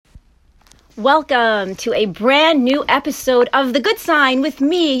Welcome to a brand new episode of The Good Sign with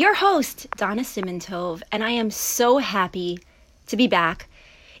me, your host, Donna Simintov, and I am so happy to be back.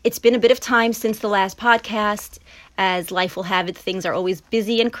 It's been a bit of time since the last podcast. As life will have it, things are always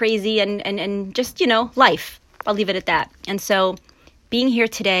busy and crazy and just, life. I'll leave it at that. And so being here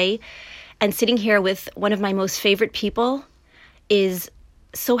today and sitting here with one of my most favorite people is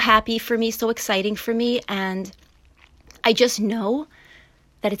so happy for me, so exciting for me, and I just know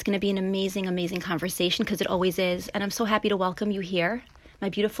that it's going to be an amazing, amazing conversation because it always is. And I'm so happy to welcome you here, my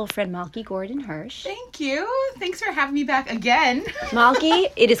beautiful friend Malkie Gordon Hirsch. Thank you. Thanks for having me back again.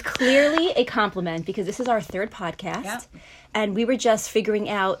 Malkie, it is clearly a compliment because this is our third podcast. Yep. And we were just figuring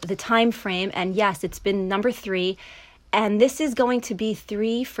out the time frame. And yes, it's been number 3. And this is going to be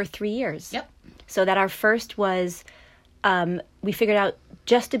 3 for 3 years. Yep. So that our first was, we figured out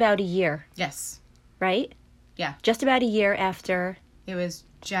just about a year. Yes. Right? Yeah. Just about a year after. It was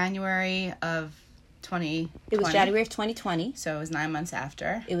January of 2020. It was January of 2020. So it was 9 months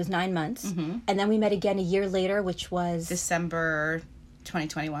after. It was 9 months. Mm-hmm. And then we met again a year later, which was December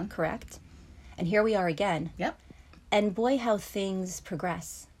 2021. Correct. And here we are again. Yep. And boy, how things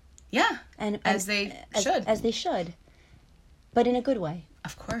progress. Yeah. And as they should. As they should. But in a good way.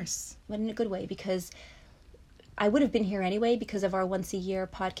 Of course. But in a good way, because I would have been here anyway because of our once a year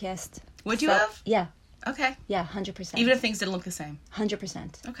podcast. Would you have? Yeah. Okay. Yeah, 100%. Even if things didn't look the same?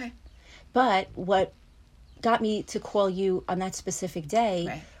 100%. Okay. But what got me to call you on that specific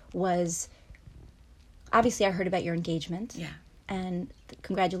day was, obviously I heard about your engagement. Yeah. And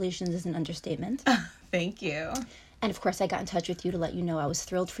congratulations is an understatement. Thank you. And of course I got in touch with you to let you know I was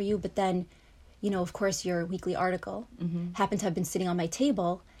thrilled for you. But then, of course your weekly article happened to have been sitting on my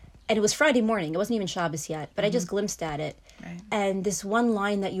table. And it was Friday morning. It wasn't even Shabbos yet. But I just glimpsed at it. Right. And this one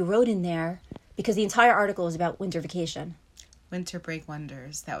line that you wrote in there, because the entire article was about winter vacation. Winter break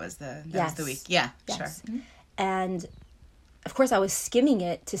wonders. That was the week. Yeah, yes. Sure. Mm-hmm. And of course I was skimming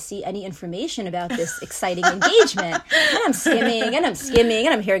it to see any information about this exciting engagement. And I'm skimming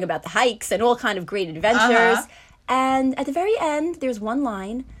and I'm hearing about the hikes and all kind of great adventures. And at the very end, there's one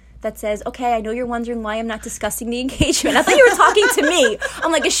line that says, okay, I know you're wondering why I'm not discussing the engagement. I thought you were talking to me.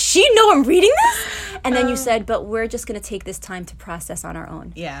 I'm like, does she know I'm reading this? And then you said, but we're just going to take this time to process on our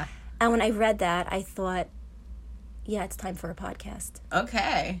own. Yeah. And when I read that, I thought, yeah, it's time for a podcast.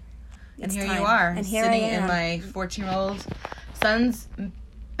 Okay. And It's here time. you are, And here sitting I am. in my 14-year-old son's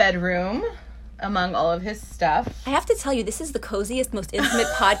bedroom among all of his stuff. I have to tell you, this is the coziest, most intimate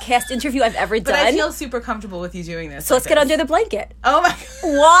podcast interview I've ever done. But I feel super comfortable with you doing this. So let's get under the blanket. Oh my God.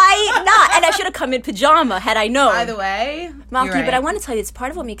 Why not? And I should have come in pajama had I known. By the way, Malkie, you're right. but I want to tell you, it's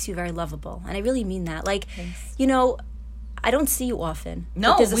part of what makes you very lovable. And I really mean that. Like, Thanks. I don't see you often.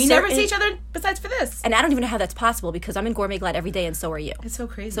 No, but there's we never see each other besides for this. And I don't even know how that's possible because I'm in Gourmet Glad every day and so are you. It's so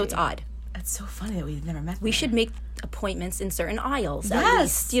crazy. So it's odd. It's so funny that we've never met. We should make appointments in certain aisles, Yes. at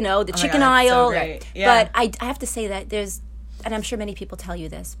least. The Oh my chicken God, that's so aisle. great. Yeah. But I have to say that there's, and I'm sure many people tell you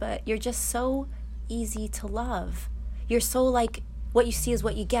this, but you're just so easy to love. You're so like, what you see is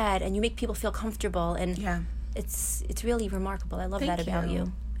what you get, and you make people feel comfortable, and Yeah. it's really remarkable. I love that Thank about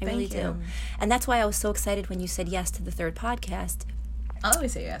you. I really Thank you. do. And that's why I was so excited when you said yes to the third podcast. I'll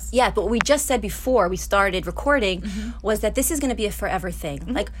always say yes. Yeah, but what we just said before we started recording was that this is going to be a forever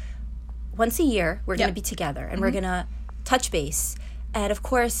thing. Like, once a year, we're going to be together, and we're going to touch base. And, of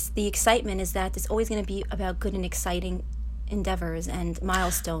course, the excitement is that it's always going to be about good and exciting endeavors and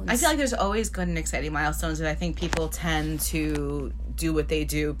milestones. I feel like there's always good and exciting milestones, and I think people tend to do what they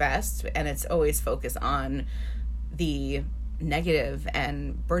do best, and it's always focused on the negative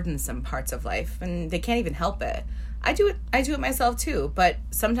and burdensome parts of life, and they can't even help it. I do it myself too, but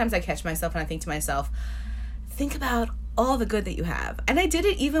sometimes I catch myself and I think to myself, think about all the good that you have. And I did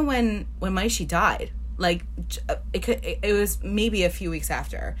it even when Maishi died. Like, it was maybe a few weeks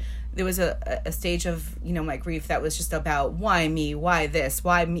after. There was a stage of, my grief that was just about, why me? Why this?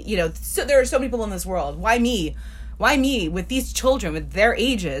 Why me? So there are so many people in this world. Why me? Why me? With these children, with their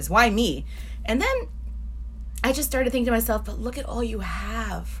ages, why me? And then I just started thinking to myself, but look at all you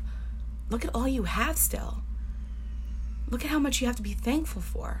have. Look at all you have still. Look at how much you have to be thankful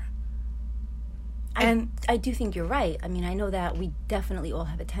for. And I do think you're right. I mean, I know that we definitely all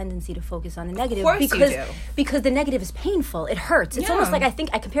have a tendency to focus on the negative. Of course you do. Because the negative is painful. It hurts. It's almost like, I think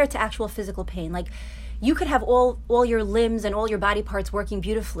I compare it to actual physical pain. Like, you could have all your limbs and all your body parts working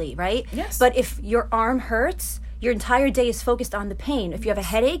beautifully, right? Yes. But if your arm hurts, your entire day is focused on the pain. If you have a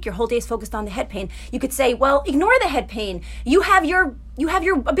headache, your whole day is focused on the head pain. You could say, well, ignore the head pain. You have your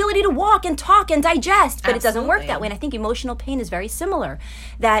ability to walk and talk and digest, but it doesn't work that way. And I think emotional pain is very similar.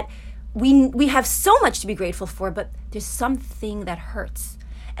 That we have so much to be grateful for, but there's something that hurts.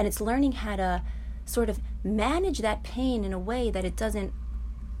 And it's learning how to sort of manage that pain in a way that it doesn't,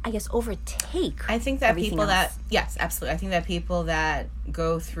 I guess, overtake. I think that people else. yes, absolutely. I think that people that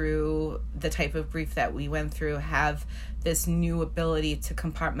go through the type of grief that we went through have this new ability to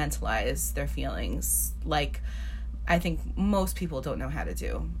compartmentalize their feelings. Like, I think most people don't know how to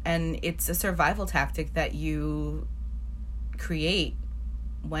do. And it's a survival tactic that you create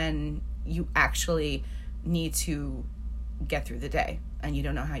when you actually need to get through the day and you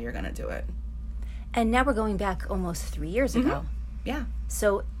don't know how you're going to do it. And now we're going back almost 3 years ago. Yeah.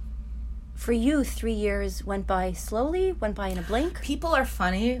 So for you, 3 years went by slowly, went by in a blink? People are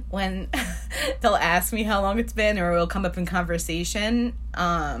funny when they'll ask me how long it's been, or it'll come up in conversation.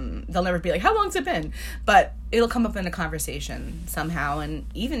 They'll never be like, how long's it been? But it'll come up in a conversation somehow. And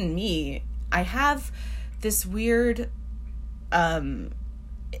even me, I have this weird,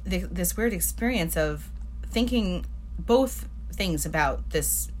 this weird experience of thinking both things about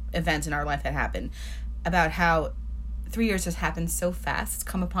this event in our life that happened, about how 3 years has happened so fast, it's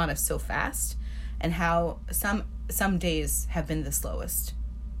come upon us so fast, and how some days have been the slowest.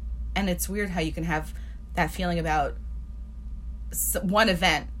 And it's weird how you can have that feeling about one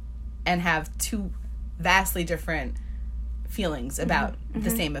event and have two vastly different feelings about the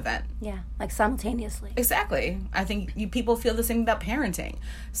same event. Yeah, like simultaneously. Exactly. I think people feel the same about parenting.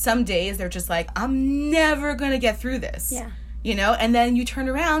 Some days they're just like, I'm never going to get through this. Yeah. You know, and then you turn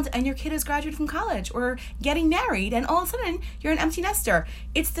around and your kid has graduated from college or getting married, and all of a sudden you're an empty nester.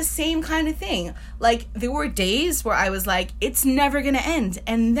 It's the same kind of thing. Like, there were days where I was like, it's never going to end.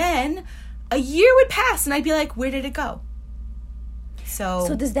 And then a year would pass and I'd be like, where did it go?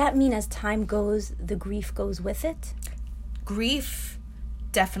 So does that mean as time goes, the grief goes with it? Grief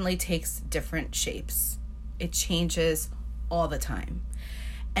definitely takes different shapes. It changes all the time.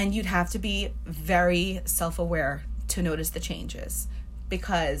 And you'd have to be very self-aware to notice the changes,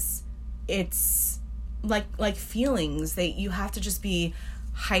 because it's like feelings that you have to just be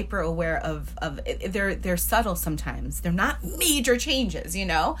hyper aware of. They're subtle sometimes. They're not major changes, you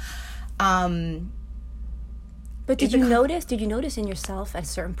know. But did you notice in yourself at a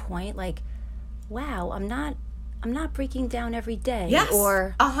certain point, like, wow, I'm not breaking down every day? Yes,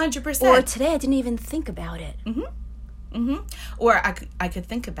 or 100%. Or today I didn't even think about it. Or I could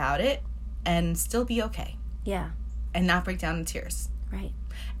think about it and still be okay. Yeah. And not break down in tears. Right.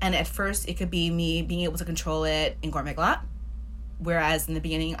 And at first, it could be me being able to control it and going like a lot, whereas in the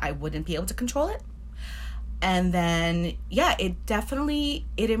beginning, I wouldn't be able to control it. And then, yeah, it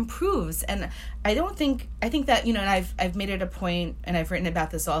improves. And I think that, you know, and I've made it a point, and I've written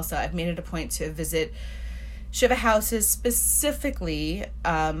about this also, I've made it a point to visit Shiva houses specifically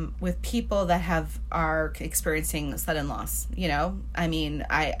with people that are experiencing sudden loss. You know, I mean,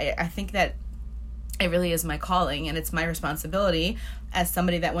 I think that it really is my calling, and it's my responsibility as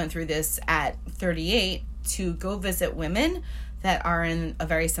somebody that went through this at 38 to go visit women that are in a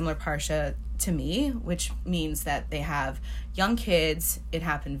very similar parsha to me, which means that they have young kids. It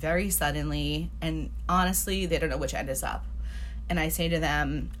happened very suddenly, and honestly, they don't know which end is up. And I say to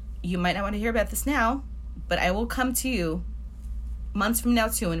them, you might not want to hear about this now, but I will come to you months from now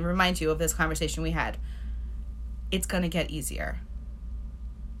too and remind you of this conversation we had. It's going to get easier.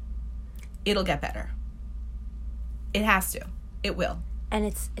 It'll get better. It has to. It will. And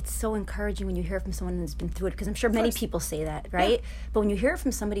it's so encouraging when you hear from someone who's been through it, because I'm sure many people say that, right? Yeah. But when you hear it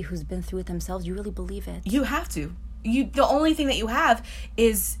from somebody who's been through it themselves, you really believe it. You have to. The only thing that you have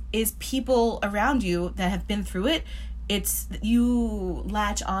is people around you that have been through it. It's you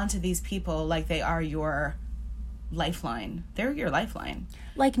latch on to these people like they are your lifeline. They're your lifeline.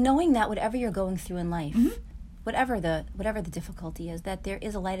 Like knowing that whatever you're going through in life, whatever the difficulty is, that there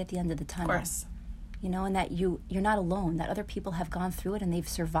is a light at the end of the tunnel. Of course. You know, and that you're not alone, that other people have gone through it and they've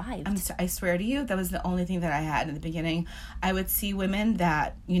survived. I swear to you, that was the only thing that I had in the beginning. I would see women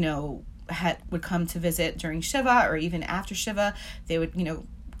that, you know, would come to visit during Shiva or even after Shiva. They would, you know,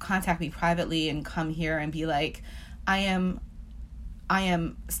 contact me privately and come here and be like, I am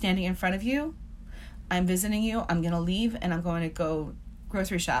standing in front of you. I'm visiting you. I'm going to leave and I'm going to go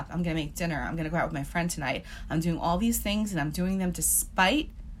grocery shop. I'm going to make dinner. I'm going to go out with my friend tonight. I'm doing all these things, and I'm doing them despite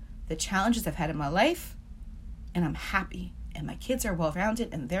the challenges I've had in my life, and I'm happy, and my kids are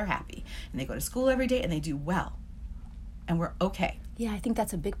well-rounded, and they're happy, and they go to school every day, and they do well, and we're okay. Yeah, I think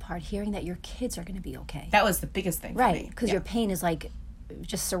that's a big part, hearing that your kids are going to be okay. That was the biggest thing for me. Right, because your pain is like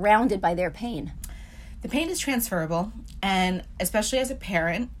just surrounded by their pain. The pain is transferable, and especially as a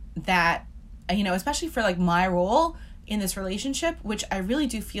parent, that, you know, especially for like my role in this relationship, which I really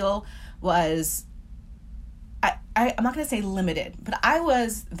do feel was, I'm not going to say limited, but I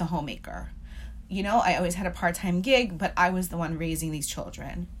was the homemaker. you know, I always had a part-time gig, but I was the one raising these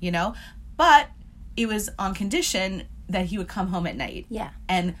children, you know? But it was on condition that he would come home at night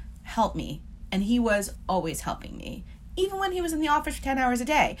and help me. And he was always helping me. Even when he was in the office for 10 hours a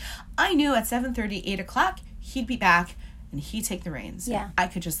day. I knew at 7:30, 8 o'clock, he'd be back and he'd take the reins. Yeah. I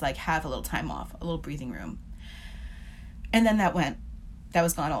could just like have a little time off, a little breathing room. And then that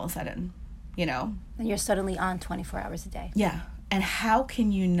was gone all of a sudden, you know? And you're suddenly on 24 hours a day. Yeah. And how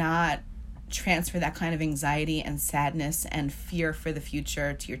can you not transfer that kind of anxiety and sadness and fear for the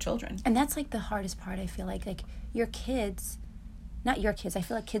future to your children? And that's like the hardest part, I feel like your kids, not your kids, I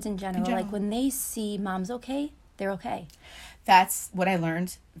feel like kids in general, like when they see mom's okay, they're okay. That's what I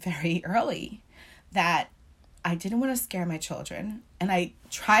learned very early, that I didn't want to scare my children. And I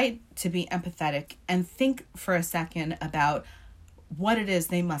tried to be empathetic and think for a second about what it is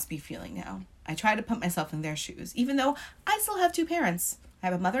they must be feeling now. I try to put myself in their shoes, even though I still have two parents. I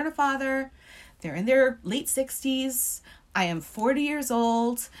have a mother and a father. They're in their late 60s. I am 40 years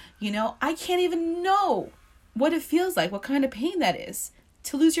old. You know, I can't even know what it feels like, what kind of pain that is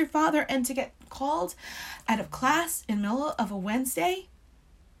to lose your father and to get called out of class in the middle of a Wednesday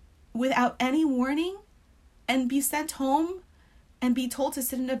without any warning and be sent home and be told to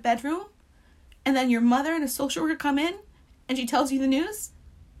sit in a bedroom. And then your mother and a social worker come in and she tells you the news.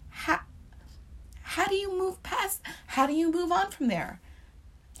 How do you move past? How do you move on from there?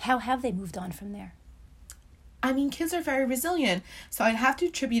 How have they moved on from there? I mean, kids are very resilient. So I'd have to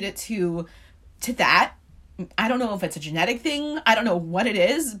attribute it to that. I don't know if it's a genetic thing. I don't know what it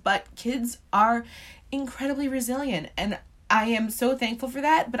is, but kids are incredibly resilient. And I am so thankful for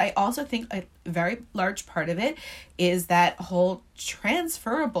that. But I also think a very large part of it is that whole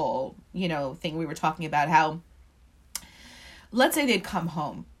transferable, you know, thing we were talking about. How, let's say they'd come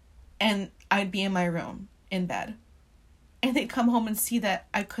home and I'd be in my room in bed and they'd come home and see that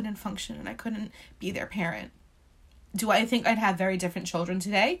I couldn't function and I couldn't be their parent. Do I think I'd have very different children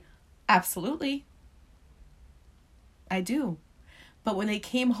today? Absolutely. I do. But when they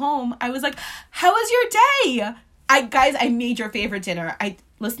came home, I was like, how was your day? I made your favorite dinner. I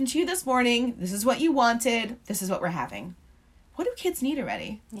listened to you this morning. This is what you wanted. This is what we're having. What do kids need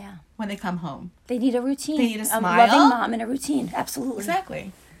already? Yeah. When they come home? They need a routine. They need a smile. A loving mom and a routine. Absolutely.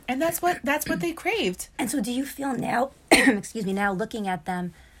 Exactly. And that's what they craved. And so do you feel now, excuse me, now looking at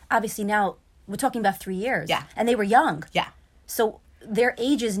them, obviously now we're talking about 3 years. Yeah. And they were young. Yeah. So their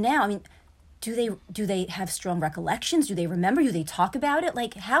ages now, I mean, do they have strong recollections? Do they remember? Do they talk about it?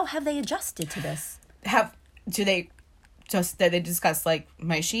 Like, how have they adjusted to this? Do they discuss like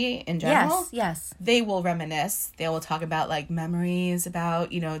Maishi in general? Yes. They will reminisce. They will talk about like memories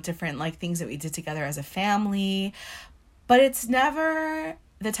about, you know, different like things that we did together as a family. But it's never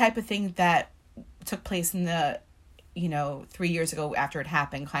the type of thing that took place in the, you know, 3 years ago after it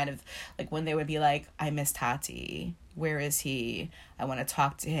happened, kind of like when they would be like, I miss Tati. Where is he? I want to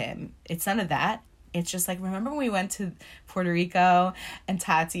talk to him. It's none of that. It's just like, remember when we went to Puerto Rico and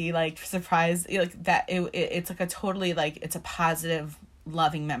Tati like surprised, like that it's like a totally like, it's a positive,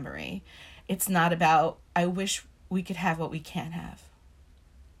 loving memory. It's not about, I wish we could have what we can't have.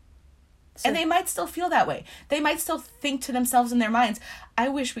 So, and they might still feel that way. They might still think to themselves in their minds, I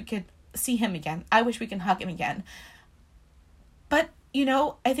wish we could see him again. I wish we can hug him again. But, you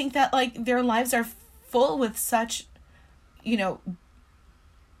know, I think that like their lives are full with such, you know,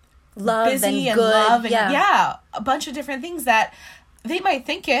 love busy and good, love and a bunch of different things that they might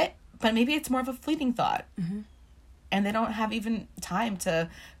think it, but maybe it's more of a fleeting thought. Mm-hmm. And they don't have even time to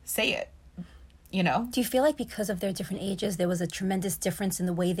say it, you know? Do you feel like because of their different ages, there was a tremendous difference in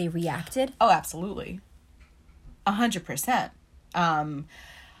the way they reacted? Oh, absolutely. 100%.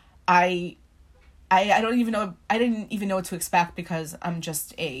 I don't even know, I didn't even know what to expect because I'm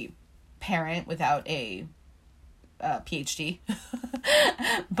just a parent without a PhD.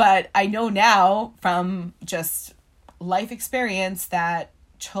 But I know now from just life experience that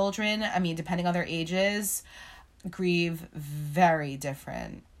children, I mean, depending on their ages, grieve very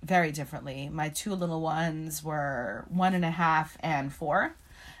differently. My two little ones were 1.5 and 4,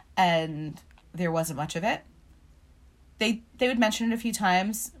 and there wasn't much of it. They would mention it a few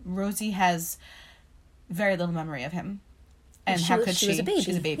times. Rosie has very little memory of him. And how could she? Was a baby.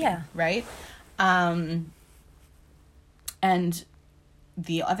 She's a baby, yeah. Right? And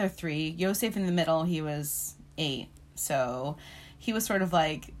the other 3, Yosef in the middle, he was 8. So he was sort of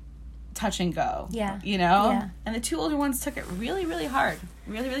like touch and go. Yeah. You know? Yeah. And the 2 older ones took it really, really hard.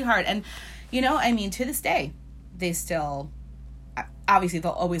 Really, really hard. And, you know, I mean, to this day, they still, obviously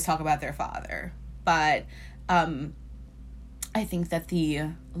they'll always talk about their father. But I think that the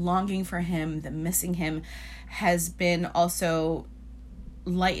longing for him, the missing him, has been also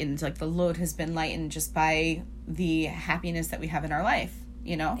lightened. Like, the load has been lightened just by the happiness that we have in our life,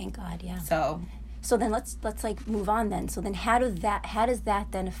 you know? Thank God, yeah. So then let's like move on then. So then how does that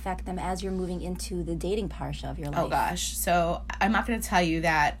then affect them as you're moving into the dating parsha of your life? Oh gosh. So I'm not going to tell you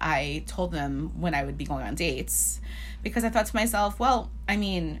that I told them when I would be going on dates, because I thought to myself, well, I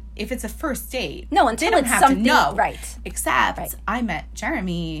mean, if it's a first date, no, until they don't it's have something, to know. right? Except I met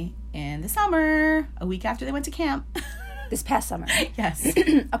Jeremy in the summer, a week after they went to camp. This past summer. Yes.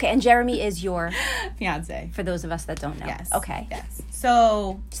 Okay, and Jeremy is your fiance. For those of us that don't know. Yes. Okay. Yes.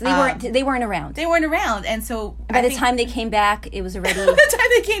 So they weren't around. They weren't around, and so by the time they came back, it was already. By the time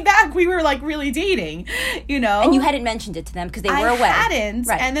they came back, we were like really dating, you know. And you hadn't mentioned it to them because they were away. I hadn't.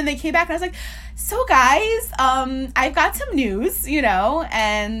 Right. And then they came back, and I was like, "So guys, I've got some news, you know."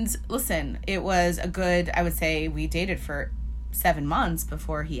 And listen, it was a good. I would say we dated for 7 months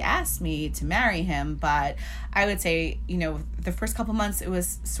before he asked me to marry him, but I would say, you know, the first couple months, it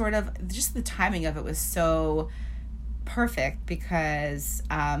was sort of just the timing of it was so perfect because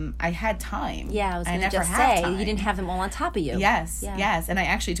I had time. Yeah, I was going to just say, you didn't have them all on top of you. Yes, yes. And I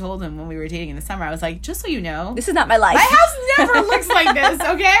actually told him when we were dating in the summer, I was like, just so you know, this is not my life. My house never looks like this,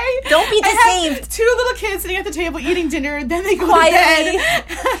 okay? Don't be deceived. I have 2 little kids sitting at the table eating dinner, then they go quietly to bed.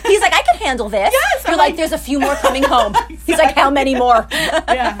 He's like, I can handle this. Yes. You're like, there's a few more coming home. Exactly. He's like, how many more?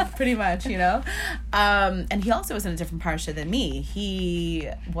 Yeah, pretty much, you know? And he also was in a different parsha than me. He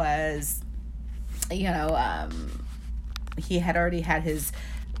was, you know, he had already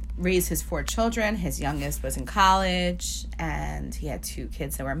raised his 4 children. His youngest was in college, and he had 2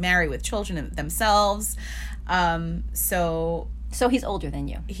 kids that were married with children themselves. So he's older than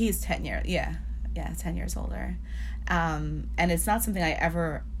you. He's 10 years, 10 years older. And it's not something I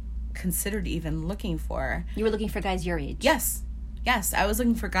ever considered even looking for. You were looking for guys your age? Yes. I was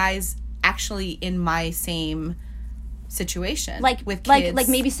looking for guys actually in my same situation, with kids. Like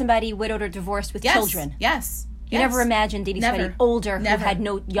maybe somebody widowed or divorced with children. Yes. You never imagined dating somebody older who had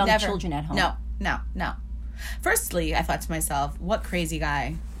no young children at home. No. Firstly, I thought to myself, what crazy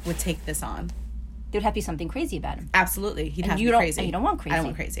guy would take this on? There'd have to be something crazy about him. Absolutely. He'd have to be crazy. And you don't want crazy. I don't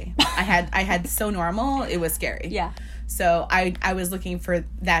want crazy. I had so normal, it was scary. Yeah. So I was looking for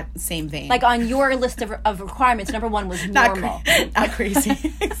that same vein. Like on your list of requirements, number 1 was normal. Not crazy.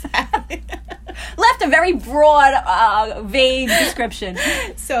 Exactly. Left a very broad, vague description.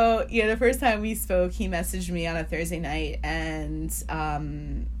 So, the first time we spoke, he messaged me on a Thursday night, and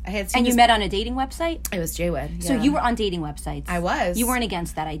I had seen. And you met on a dating website? It was JWed. Yeah. So you were on dating websites. I was. You weren't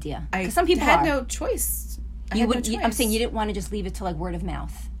against that idea. Because some people had no choice. I'm saying you didn't want to just leave it to like word of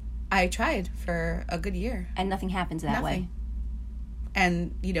mouth. I tried for a good year. And nothing happens that way.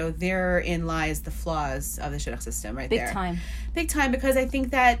 And, therein lies the flaws of the shidduch system right there. Big time, because I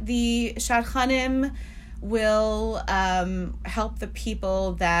think that the shadchanim will help the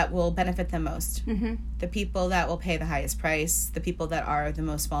people that will benefit them most. Mm-hmm. The people that will pay the highest price, the people that are the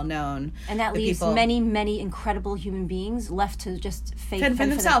most well-known. And that leaves many, many incredible human beings left to just fend for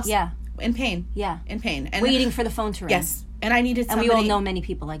themselves. Yeah. In pain. Yeah. In pain. And waiting for the phone to ring. Yes. And I needed somebody. And we all know many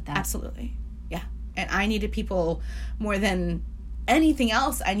people like that. Absolutely. Yeah. And I needed people more than anything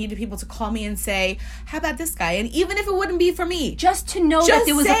else. I needed people to call me and say, how about this guy? And even if it wouldn't be for me. Just to know that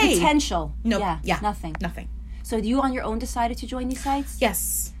there was a potential. No. Yeah. Nothing. So you on your own decided to join these sites?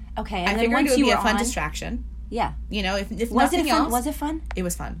 Yes. Okay. And I figured it would be a fun distraction. Yeah. If nothing else. Was it fun? It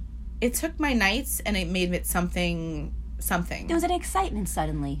was fun. It took my nights and it made it something. There was an excitement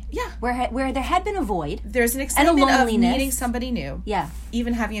suddenly. Yeah. Where there had been a void. There's an excitement and a loneliness. Of meeting somebody new. Yeah.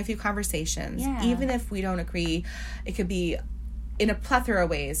 Even having a few conversations. Yeah. Even if we don't agree, it could be in a plethora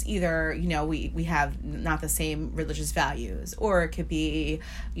of ways. Either, we have not the same religious values, or it could be,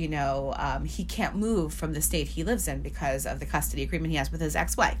 he can't move from the state he lives in because of the custody agreement he has with his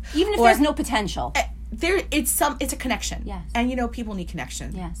ex-wife. Even if there's no potential. It's a connection. Yes. And people need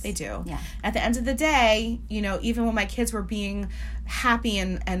connection. Yes. They do. Yeah. At the end of the day, even when my kids were being happy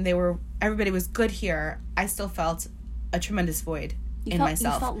and everybody was good here, I still felt a tremendous void in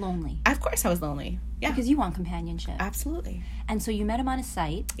myself. You felt lonely. Of course I was lonely. Yeah. Because you want companionship. Absolutely. And so you met him on a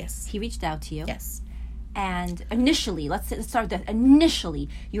site. Yes. He reached out to you. Yes. And initially, let's start with that. Initially,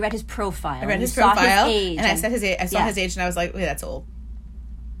 you read his profile. I read his profile. Saw his age. And I said his age. I saw his age and I was like, wait, that's old.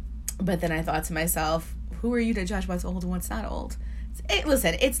 But then I thought to myself, who are you to judge what's old and what's not old?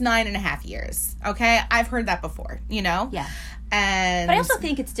 Listen, it's 9.5 years, okay? I've heard that before, Yeah. But I also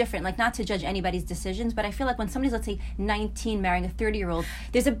think it's different, like not to judge anybody's decisions, but I feel like when somebody's, let's say, 19 marrying a 30-year-old,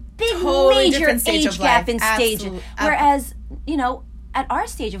 there's a big, major age gap in stages. Whereas, at our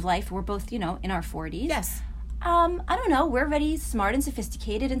stage of life, we're both, in our 40s. Yes. I don't know. We're already smart and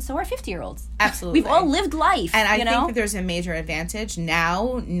sophisticated, and so are 50-year-olds. Absolutely. We've all lived life. And I think that there's a major advantage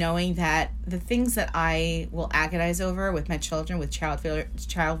now knowing that the things that I will agonize over with my children, with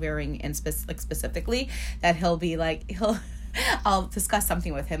child rearing and specifically, that he'll be like, I'll discuss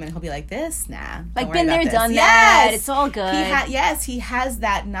something with him and he'll be like, this, nah. Like, been there, done that. Yes. It's all good. He has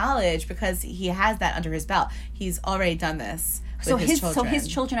that knowledge because he has that under his belt. He's already done this. So his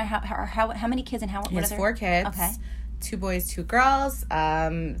children are how many kids and how? He has 4 kids. Okay. 2 boys, 2 girls.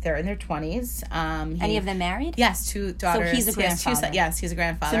 They're in their 20s. Any of them married? Yes, 2 daughters. So he's a grandfather. Yes, he's a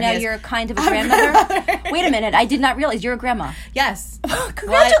grandfather. So now you're kind of a grandmother? Wait a minute, I did not realize you're a grandma. Yes.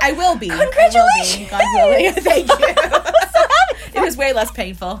 Well, I will be. Congratulations. God willing. Thank you. It was way less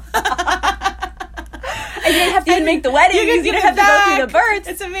painful. And you didn't have to even make the wedding. You didn't have to go through the births.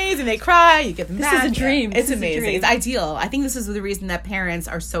 It's amazing. They cry. You get them back. This is a dream. It's amazing. It's ideal. I think this is the reason that parents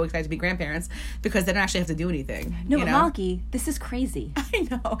are so excited to be grandparents, because they don't actually have to do anything. No, but Malkie, this is crazy. I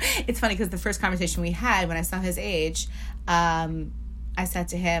know. It's funny because the first conversation we had when I saw his age, I said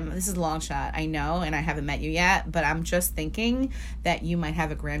to him, this is a long shot, I know, and I haven't met you yet, but I'm just thinking that you might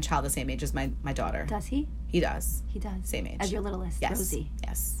have a grandchild the same age as my daughter. Does he? He does. He does. Same age. As your littlest, yes. Rosie.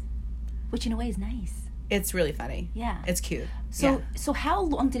 Yes. Which in a way is nice. It's really funny. Yeah. It's cute. So how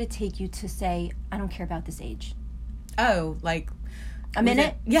long did it take you to say, I don't care about this age? Oh, like... A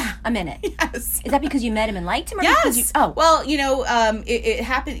minute? Yeah. A minute. Yes. Is that because you met him and liked him? Or yes. Because you, oh. Well, it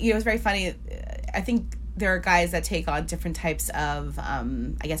happened, it was very funny. I think there are guys that take on different types of, I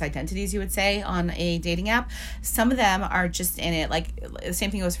guess, identities, you would say, on a dating app. Some of them are just in it, like, the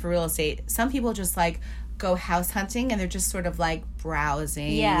same thing goes for real estate. Some people just, like, go house hunting and they're just sort of like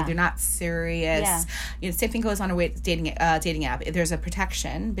browsing. Yeah. They're not serious. Yeah. Same thing goes on a dating app. There's a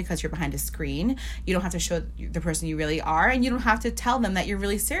protection because you're behind a screen. You don't have to show the person you really are, and you don't have to tell them that you're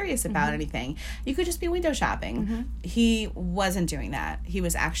really serious about anything. You could just be window shopping. He wasn't doing that. He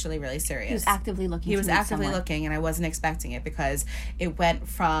was actually really serious. He was actively looking. He was actively looking, and I wasn't expecting it because it went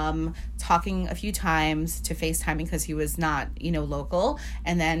from talking a few times to FaceTiming because he was not, local,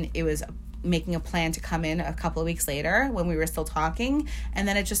 and then it was making a plan to come in a couple of weeks later when we were still talking, and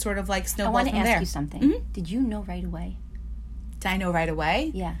then it just sort of like snowballed from there. I want to ask you something. Did you know right away? Did I know right away?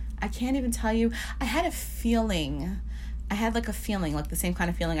 Yeah. I can't even tell you. I had a feeling. I had like a feeling, like the same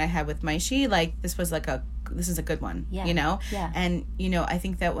kind of feeling I had with Maishi, like this is a good one, Yeah. Yeah. And, I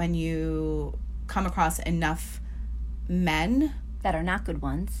think that when you come across enough men that are not good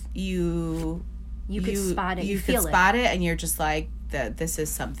ones, you could spot it. You feel spot it, and you're just like, this is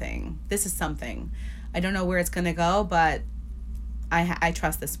something. I don't know where it's gonna go, but I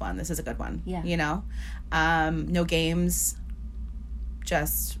trust this one. This is a good one. Yeah. No games.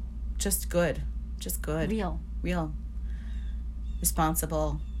 Just good. Just good. Real.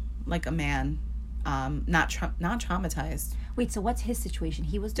 Responsible, like a man. Not traumatized. Wait. So what's his situation?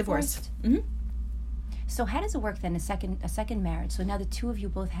 He was divorced. Mm-hmm. So how does it work then? A second marriage. So now the two of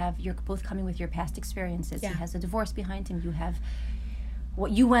you you're both coming with your past experiences. Yeah. He has a divorce behind him. You have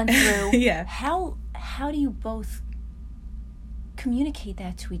what you went through. Yeah. How do you both communicate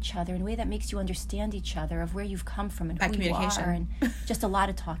that to each other in a way that makes you understand each other, of where you've come from and who you are, and just a lot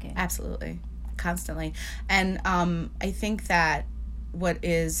of talking? Absolutely, constantly. And I think that what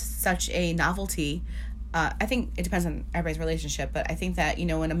is such a novelty, I think it depends on everybody's relationship, but I think that,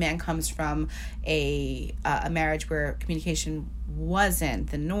 when a man comes from a marriage where communication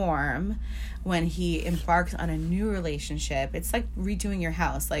wasn't the norm, when he embarks on a new relationship, it's like redoing your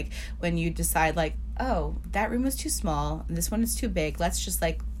house. Like when you decide, like, oh, that room was too small, and this one is too big, let's just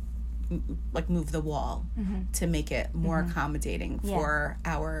like move the wall to make it more accommodating for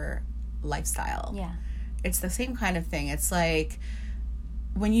our lifestyle. Yeah. It's the same kind of thing. It's like,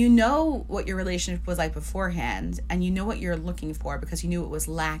 when you know what your relationship was like beforehand, and you know what you're looking for because you knew it was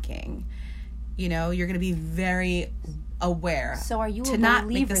lacking, you're going to be very aware. So are you to not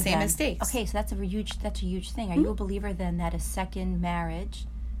make the same mistakes? Okay, so that's a huge thing. Are you a believer then that a second marriage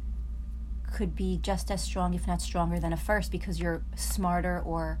could be just as strong, if not stronger, than a first, because you're smarter,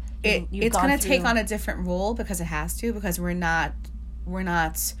 or it's going to take on a different role because it has to, because we're not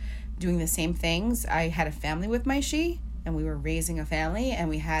doing the same things. I had a family with Maishi, and we were raising a family, and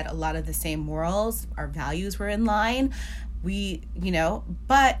we had a lot of the same morals. Our values were in line.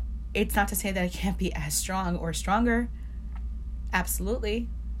 But it's not to say that I can't be as strong or stronger. Absolutely.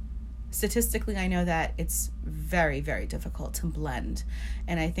 Statistically, I know that it's very, very difficult to blend.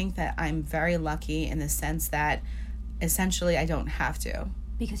 And I think that I'm very lucky in the sense that essentially I don't have to.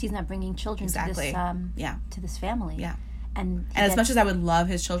 Because he's not bringing children to this family. Yeah. And as much as I would love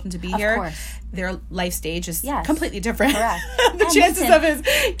his children to be here, course. Their life stage is Yes. completely different. Correct. The chances of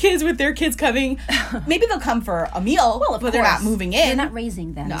his kids with their kids coming, maybe they'll come for a meal, but they're not moving in. You're not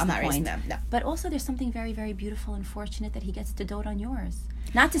raising them. No, I'm not raising point. them. No. But also, there's something very, very beautiful and fortunate that he gets to dote on yours.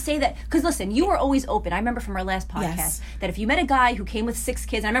 Not to say that, because listen, you were always open. I remember from our last podcast that if you met a guy who came with 6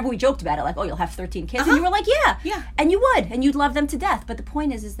 kids, and I remember we joked about it, like, oh, you'll have 13 kids, and you were like, yeah, and you would, and you'd love them to death. But the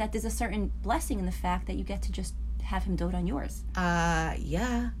point is that there's a certain blessing in the fact that you get to just have him dote on yours.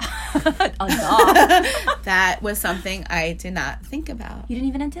 Yeah. Oh, That was something I did not think about. You didn't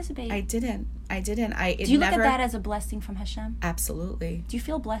even anticipate. I didn't. Do you look at that as a blessing from Hashem? Absolutely. Do you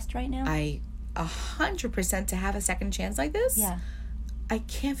feel blessed right now? 100% to have a second chance like this. Yeah. I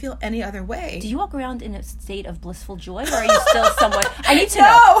can't feel any other way. Do you walk around in a state of blissful joy, or are you still somewhat? I need to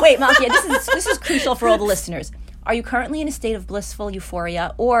know. Wait, Malkie, this is crucial for all the listeners. Are you currently in a state of blissful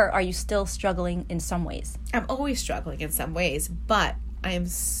euphoria, or are you still struggling in some ways? I'm always struggling in some ways, but I am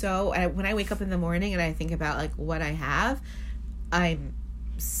when I wake up in the morning and I think about like what I have, I'm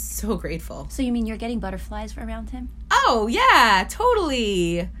so grateful. So you mean you're getting butterflies around him? Oh yeah,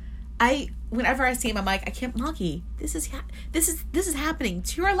 totally. Whenever I see him, I'm like, I can't, Malkie, this is happening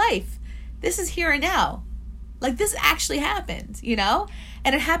to your life. This is here and now. Like, this actually happened, you know?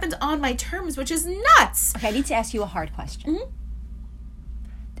 And it happened on my terms, which is nuts. Okay, I need to ask you a hard question. Mm-hmm.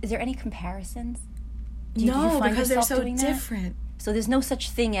 Is there any comparisons? No, because they're so different. So there's no such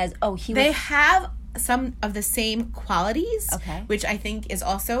thing as, They have some of the same qualities, which I think is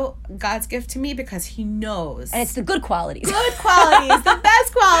also God's gift to me because he knows. And it's the good qualities. Good qualities, the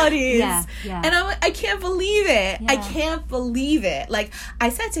best qualities. Yeah. And I can't believe it. Yeah. I can't believe it. Like, I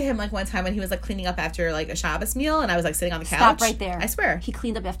said to him, like, one time when he was, like, cleaning up after, like, a Shabbos meal, and I was, like, sitting on the couch. Stop right there. I swear. He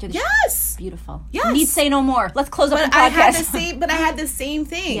cleaned up after the Yes! Beautiful. Yes! Need say no more. Let's close up the podcast. I had the same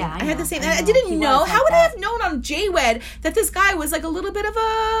thing. Yeah, I had the same. I I didn't know. How would I that. have known on J-Wed that this guy was, like, a little bit of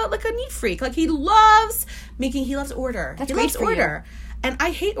a neat freak? Like, he loves order. That's he great loves for order. And I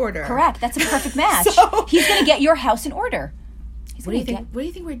hate order. Correct. That's a perfect match. So, he's going to get your house in order. What do you think? What do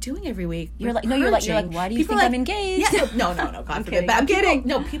you think we're doing every week? You're like, why do you think I'm engaged? Yeah, no, God forbid. But I'm kidding.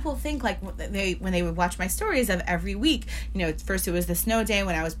 No, people think like when they would watch my stories of every week. You know, first it was the snow day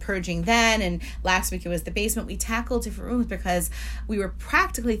when I was purging then, and last week it was the basement. We tackled different rooms because we were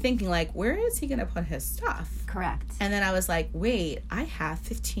practically thinking like, where is he going to put his stuff? Correct. And then I was like, wait, I have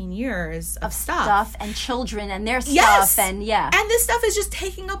 15 years of stuff and children and their stuff. Yes. And and this stuff is just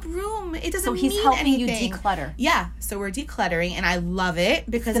taking up room. It doesn't mean anything. So he's helping you declutter. Yeah. So we're decluttering, and I love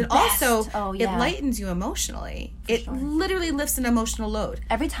it because it also it lightens you emotionally. It literally lifts an emotional load.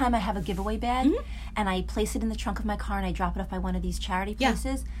 Every time I have a giveaway bag and I place it in the trunk of my car and I drop it off by one of these charity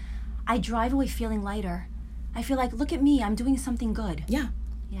places, I drive away feeling lighter. I feel like, look at me, I'm doing something good. Yeah.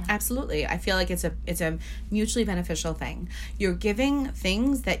 Yeah. Absolutely. I feel like it's a mutually beneficial thing. You're giving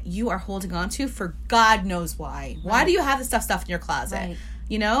things that you are holding on to for God knows why. Right. Why do you have this stuff in your closet? Right.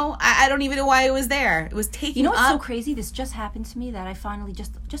 You know, I don't even know why it was there. It was taking up. You know what's so crazy? This just happened to me that I finally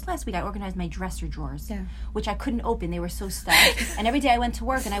just last week I organized my dresser drawers, which I couldn't open. They were so stuffed. And every day I went to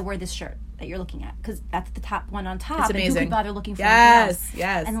work and I wore this shirt that you're looking at because that's the top one on top. It's amazing. And who could bother looking for anything else?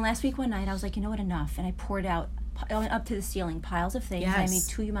 Yes. And then last week one night I was like, you know what, enough. And I poured out up to the ceiling piles of things. And I made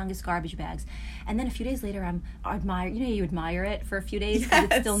 2 humongous garbage bags. And then a few days later I admire, you admire it for a few days because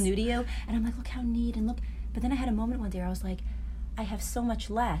it's still new to you. And I'm like, look how neat and look. But then I had a moment one day where I was like, I have so much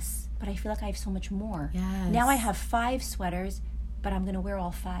less, but I feel like I have so much more. Yes. Now I have 5 sweaters, but I'm going to wear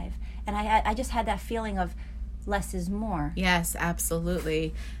all 5. And I just had that feeling of less is more. Yes,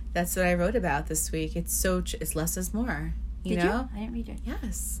 absolutely. That's what I wrote about this week. It's less is more. You Did know? I didn't read it.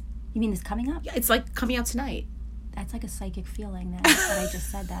 Yes. You mean this coming up? Yeah, it's like coming out tonight. That's like a psychic feeling that I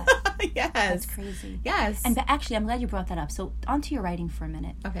just said that. Yes. That's crazy. Yes. And actually, I'm glad you brought that up. So onto your writing for a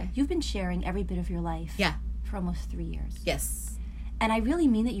minute. Okay. You've been sharing every bit of your life. Yeah. For almost 3 years. Yes. And I really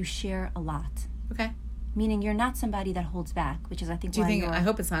mean that you share a lot. Okay. Meaning you're not somebody that holds back, which is I think. Do you think? I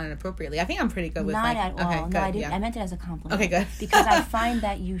hope it's not inappropriately. I think I'm pretty good with. Not at all. Okay, no, good, I didn't. Yeah. I meant it as a compliment. Okay, good. Because I find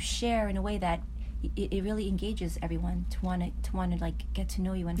that you share in a way that it really engages everyone to want to like get to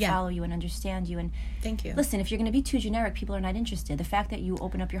know you and follow you and understand you. And thank you. Listen, if you're going to be too generic, people are not interested. The fact that you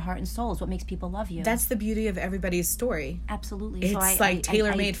open up your heart and soul is what makes people love you. That's the beauty of everybody's story. Absolutely. It's so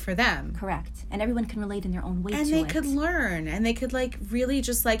tailor-made for them. Correct. And everyone can relate in their own way to it. And they could learn. And they could like really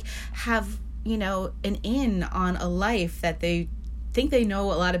just like have, an in on a life that they think they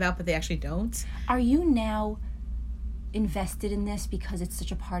know a lot about, but they actually don't. Are you now invested in this because it's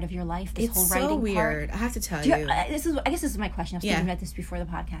such a part of your life, this whole writing part? It's so weird. I have to tell you. I guess this is my question. I was thinking about this before the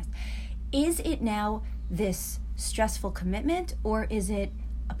podcast. Is it now this stressful commitment, or is it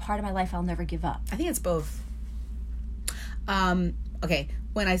a part of my life I'll never give up? I think it's both. Okay,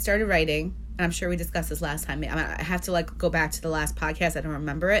 when I started writing, and I'm sure we discussed this last time. I have to go back to the last podcast. I don't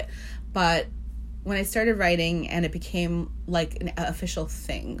remember it, but when I started writing and it became an official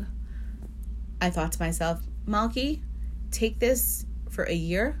thing, I thought to myself, Malkie, take this for a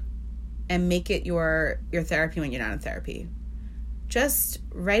year and make it your therapy when you're not in therapy. Just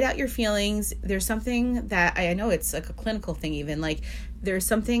write out your feelings. There's something that I know it's a clinical thing even. There's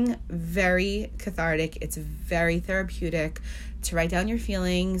something very cathartic. It's very therapeutic to write down your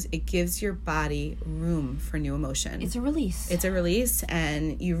feelings. It gives your body room for new emotion. It's a release. It's a release,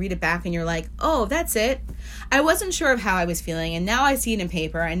 and you read it back and you're like, oh, that's it. I wasn't sure of how I was feeling, and now I see it in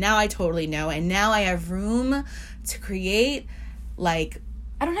paper, and now I totally know, and now I have room to create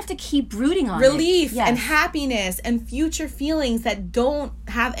I don't have to keep brooding on relief it. Yes. and happiness and future feelings that don't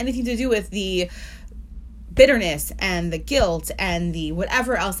have anything to do with the bitterness and the guilt and the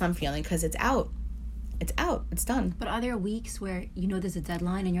whatever else I'm feeling, because it's out. It's out. It's done. But are there weeks where there's a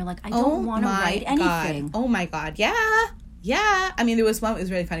deadline and you're like, I don't want to write anything? Oh my God. Yeah. Yeah. I mean, there was one, it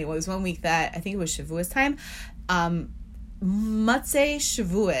was really funny. It was 1 week that I think it was Shavuos time. Matzeh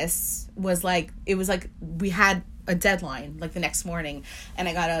Shavuos was we had a deadline the next morning, and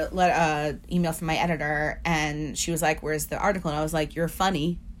I got a email from my editor, and she was like, where's the article? And I was like, you're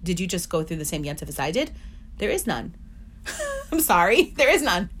funny. Did you just go through the same yontif as I did? There is none. I'm sorry. There is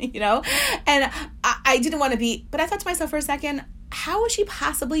none, And I didn't want to be, but I thought to myself for a second, how was she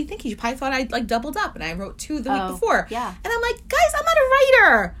possibly thinking? She probably thought I doubled up, and I wrote 2 the week before. Yeah. And I'm like, guys, I'm not a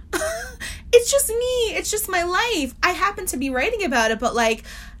writer. It's just me. It's just my life. I happen to be writing about it, but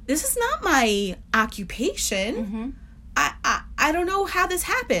this is not my occupation. Mm-hmm. I don't know how this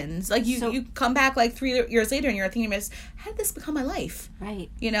happens. You come back 3 years later and you're thinking, how did this become my life? Right.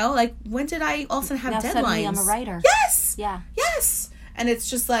 When did I also have deadlines? Suddenly I'm a writer. Yes. Yeah. Yes. And it's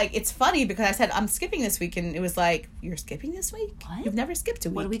just it's funny because I said, I'm skipping this week. And it was you're skipping this week? What? You've never skipped a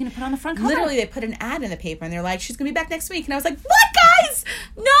week. What are we going to put on the front cover? Literally, they put an ad in the paper and they're like, she's going to be back next week. And I was like, what, guys?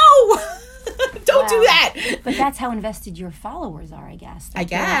 No. Don't do that. But that's how invested your followers are, I guess. I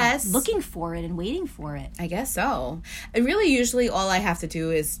guess. Looking for it and waiting for it. I guess so. And really, usually, all I have to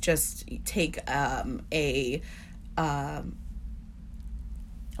do is just take a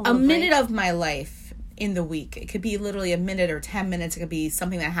minute of my life in the week. It could be literally a minute or 10 minutes. It could be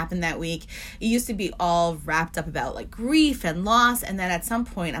something that happened that week. It used to be all wrapped up about grief and loss. And then at some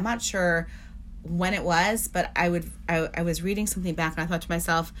point, I'm not sure when it was, but I was reading something back and I thought to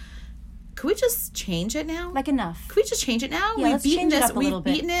myself, could we just change it now? Enough. Could we just change it now? Yeah, let's change it up a little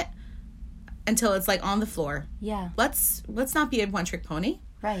bit. We've beaten it until it's on the floor. Yeah. Let's not be a one-trick pony.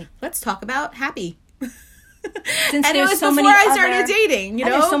 Right. Let's talk about happy. Since and it was before I started dating,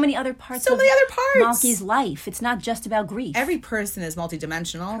 there's so many other parts of Malkie's life. It's not just about grief. Every person is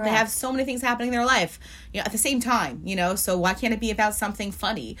multidimensional. Correct. They have so many things happening in their life, at the same time, so why can't it be about something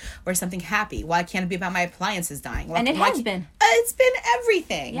funny or something happy? Why can't it be about my appliances dying? And it has been. It's been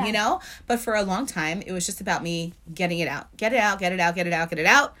everything, Yeah. But for a long time, it was just about me getting it out. Get it out, get it out, get it out, get it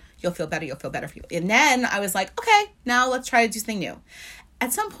out. You'll feel better for you. And then I was like, okay, now let's try to do something new.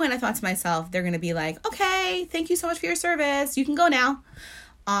 At some point, I thought to myself, they're going to be like, okay, thank you so much for your service. You can go now.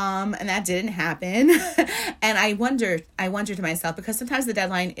 And that didn't happen. And I wondered to myself, because sometimes the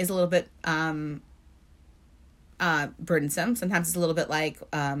deadline is a little bit burdensome. Sometimes it's a little bit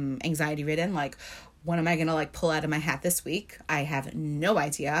anxiety ridden. What am I going to pull out of my hat this week? I have no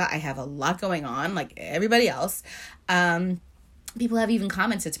idea. I have a lot going on like everybody else. People have even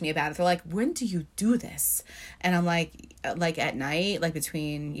commented to me about it. They're like, when do you do this? And I'm like at night,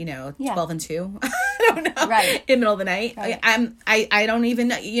 between, 12 and 2. I don't know. Right. In the middle of the night. Right. I don't even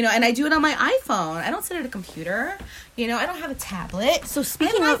know, and I do it on my iPhone. I don't sit at a computer. I don't have a tablet. So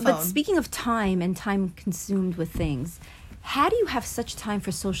speaking of time and time consumed with things, how do you have such time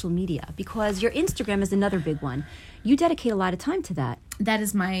for social media? Because your Instagram is another big one. You dedicate a lot of time to that. That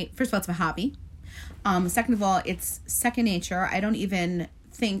is first of all, it's my hobby. Second of all, it's second nature. I don't even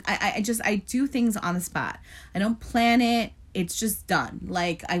think, I do things on the spot. I don't plan it. It's just done.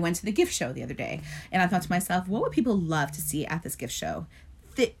 I went to the gift show the other day and I thought to myself, what would people love to see at this gift show?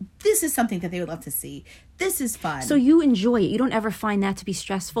 This is something that they would love to see. This is fun. So you enjoy it. You don't ever find that to be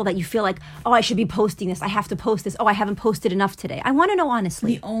stressful, that you feel like, oh, I should be posting this. I have to post this. Oh, I haven't posted enough today. I want to know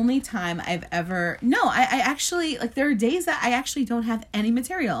honestly. The only time I've ever, I actually, there are days that I actually don't have any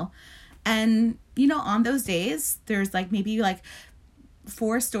material. And, on those days, there's maybe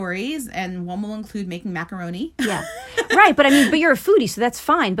 4 stories and one will include making macaroni. Yeah. Right. But you're a foodie, so that's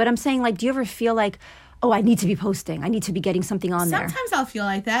fine. But I'm saying, do you ever feel like, oh, I need to be posting. I need to be getting something on there. Sometimes I'll feel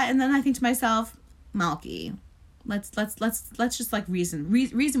like that. And then I think to myself, Malkie, let's just reason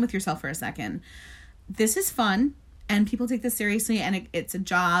with yourself for a second. This is fun. And people take this seriously, and it's a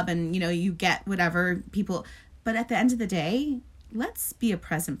job, and, you know, you get whatever people... But at the end of the day, let's be a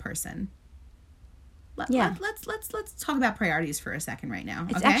present person. Let's talk about priorities for a second right now.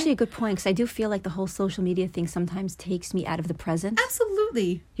 It's actually a good point, because I do feel like the whole social media thing sometimes takes me out of the present.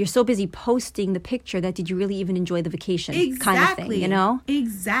 Absolutely. You're so busy posting the picture that did you really even enjoy the vacation? Exactly. Kind of thing, you know?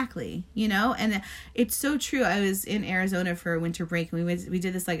 Exactly. You know, and it's so true. I was in Arizona for a winter break, and we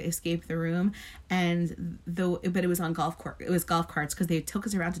did this like escape the room, but it was on golf court. It was golf carts, because they took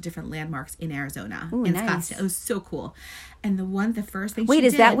us around to different landmarks in Arizona. Ooh, in nice. Scottsdale. It was so cool. And the first thing Wait,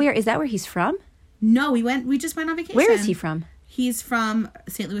 is that where he's from? No, we just went on vacation. Where is he from? He's from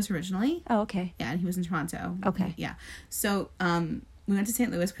St. Louis originally. Oh, okay. Yeah, and he was in Toronto. Okay. Yeah. So, we went to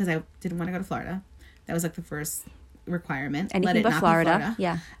St. Louis because I didn't want to go to Florida. That was like the first requirement. Anything let it but not Florida. Be Florida.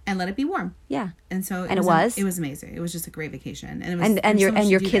 Yeah. And let it be warm. Yeah. And so it was amazing. It was just a great vacation. And it was and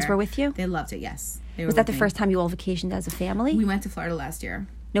your kids were with you? They loved it, yes. Was that the first time you all vacationed as a family? We went to Florida last year.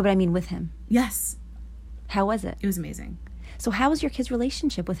 No, but I mean with him. Yes. How was it? It was amazing. So how was your kids'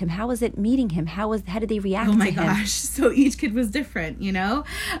 relationship with him? How was it meeting him? How did they react to him? Oh my gosh. So each kid was different, you know?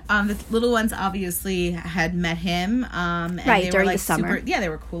 The little ones obviously had met him. And right, they during were like the summer. They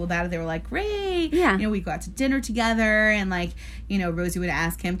were cool about it. They were like, great. Yeah. You know, we'd go out to dinner together, and like, you know, Rosie would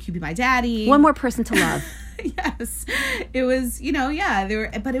ask him, can you be my daddy? One more person to love. Yes. It was, you know, yeah,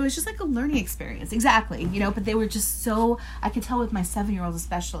 but it was just like a learning experience. Exactly. You know, but they were just so, I could tell with my 7-year-old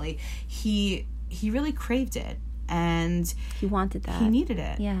especially, he really craved it. And he wanted that. He needed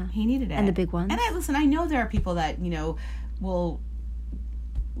it. Yeah. He needed it. And the big ones. And I know there are people that, you know, will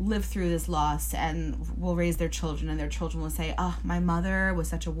live through this loss and will raise their children, and their children will say, oh, my mother was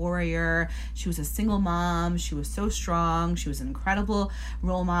such a warrior. She was a single mom. She was so strong. She was an incredible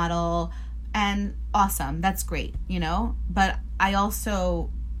role model. And awesome. That's great, you know? But I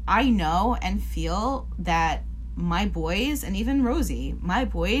know and feel that my boys, and even Rosie, my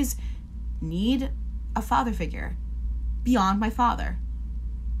boys need a father figure beyond my father.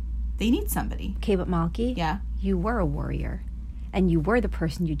 They need somebody. Okay, but Malkie, yeah, you were a warrior, and you were the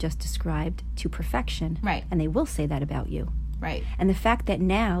person you just described to perfection. Right. And they will say that about you. Right. And the fact that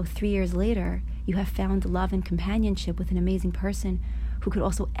now, 3 years later, you have found love and companionship with an amazing person who could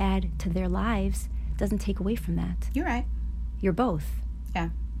also add to their lives doesn't take away from that. You're right. You're both. Yeah.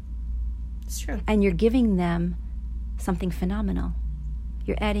 It's true. And you're giving them something phenomenal.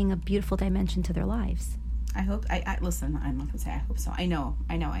 You're adding a beautiful dimension to their lives. I hope. I listen. I'm not gonna say I hope so. I know.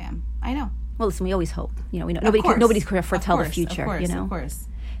 I am. I know. Well, listen. We always hope. You know. We know nobody's could foretell the future. Of course. You know. Of course.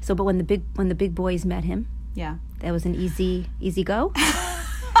 So, but when the big boys met him, yeah, that was an easy go.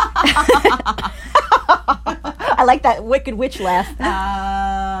 I like that wicked witch laugh.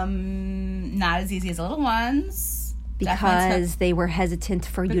 Not as easy as the little ones. Because they were hesitant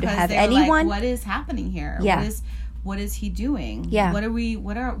for you to have they anyone. Were like, what is happening here? Yeah. What is he doing? Yeah.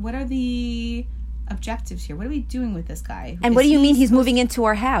 What are the objectives here? What are we doing with this guy? And what do you mean he's moving into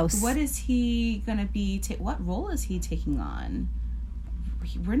our house? What is he going to be? What role is he taking on?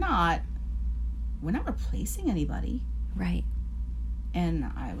 We're not replacing anybody. Right.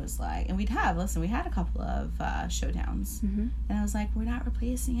 And I was like, and we had a couple of showdowns. Mm-hmm. And I was like, we're not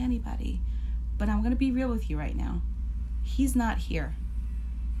replacing anybody. But I'm going to be real with you right now. He's not here.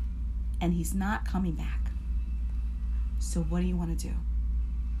 And he's not coming back. So what do you want to do?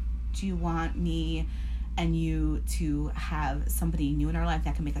 Do you want me and you to have somebody new in our life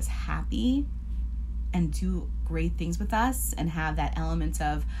that can make us happy and do great things with us and have that element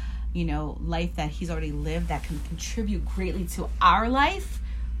of, you know, life that he's already lived that can contribute greatly to our life?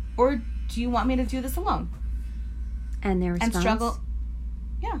 Or do you want me to do this alone? And their response? And struggle?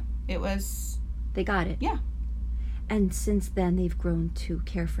 Yeah, it was... They got it? Yeah. And since then, they've grown to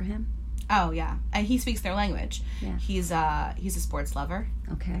care for him? Oh, yeah. And he speaks their language. Yeah. He's a sports lover.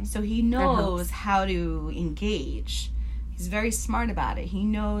 Okay. So he knows how to engage. He's very smart about it. He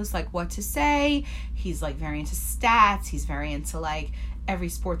knows, like, what to say. He's, like, very into stats. He's very into, like, every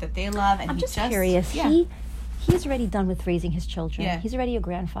sport that they love. And I'm just curious. Yeah. He's already done with raising his children. Yeah. He's already a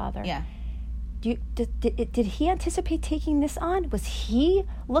grandfather. Yeah. Did he anticipate taking this on? Was he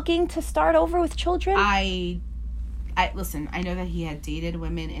looking to start over with children? I listen, I know that he had dated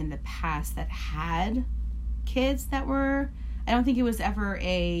women in the past that had kids that were, I don't think it was ever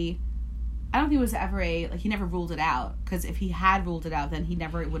a, like, he never ruled it out. Because if he had ruled it out, then he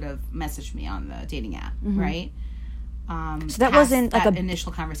never would have messaged me on the dating app, mm-hmm. right? So that wasn't like an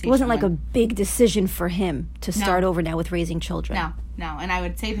initial conversation. It wasn't like a big decision for him to start over now with raising children. No. And I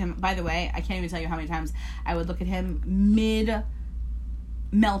would say to him, by the way, I can't even tell you how many times I would look at him mid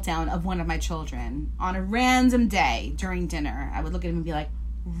meltdown of one of my children on a random day during dinner. I would look at him and be like,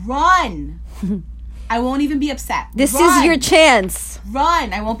 run! I won't even be upset. This is your chance.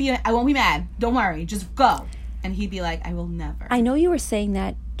 Run. I won't be mad. Don't worry. Just go. And he'd be like, I will never. I know you were saying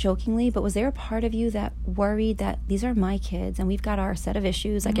that jokingly, but was there a part of you that worried that these are my kids and we've got our set of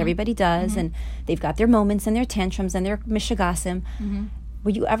issues like everybody does, and they've got their moments and their tantrums and their mishigasim?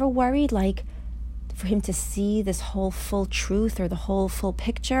 Were you ever worried, like, for him to see this whole full truth or the whole full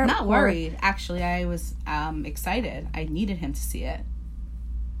picture? Not worried. Actually, I was excited. I needed him to see it.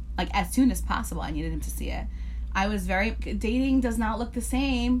 Like, as soon as possible, I needed him to see it. I was dating does not look the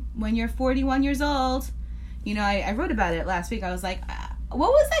same when you're 41 years old. You know, I wrote about it last week. I was like, what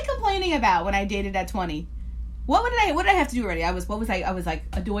was I complaining about when I dated at 20? What did I have to do already? I was like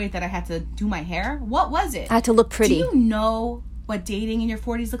annoyed that I had to do my hair. What was it? I had to look pretty. Do you know what dating in your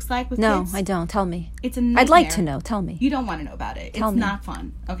 40s looks like with kids? No, I don't. Tell me. It's a nightmare. I'd like to know. Tell me. You don't want to know about it. It's not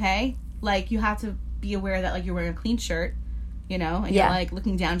fun, okay? Like, you have to be aware that, like, you're wearing a clean shirt, you know, and you're, like,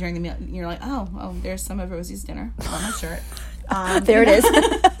 looking down during the meal, and you're like, oh, there's some of Rosie's dinner on my shirt. There it is.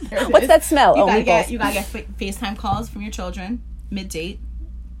 What's that smell? You gotta get FaceTime calls from your children mid-date.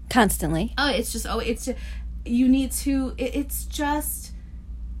 Constantly. It's just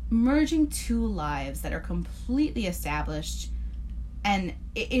merging two lives that are completely established, and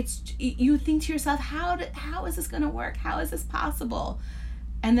you think to yourself, how is this gonna work? How is this possible?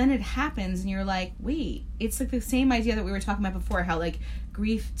 And then it happens, and you're like, wait, it's like the same idea that we were talking about before, how, like,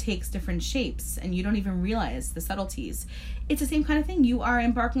 grief takes different shapes, and you don't even realize the subtleties. It's the same kind of thing. You are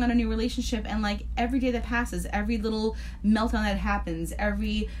embarking on a new relationship, and, like, every day that passes, every little meltdown that happens,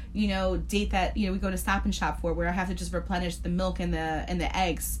 every, you know, date that, you know, we go to Stop and Shop for, where I have to just replenish the milk and the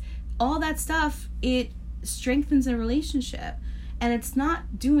eggs, all that stuff, it strengthens a relationship. And it's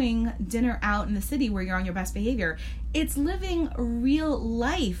not doing dinner out in the city where you're on your best behavior. It's living real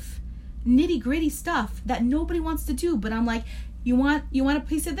life, nitty-gritty stuff that nobody wants to do. But I'm like, you want a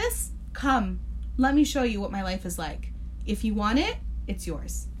piece of this? Come. Let me show you what my life is like. If you want it, it's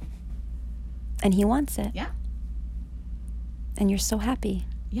yours. And he wants it. Yeah. And you're so happy.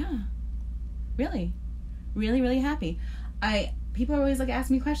 Yeah. Really. Really, really happy. People always, like, ask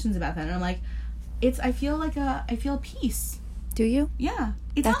me questions about that. And I'm like, I feel peace. Do you? Yeah.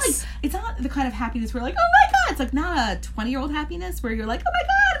 It's not the kind of happiness where, like, oh my God. It's like not a 20-year-old happiness where you're like, oh my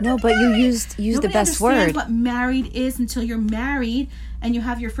God. No, but you used the best word. Nobody understands what married is until you're married and you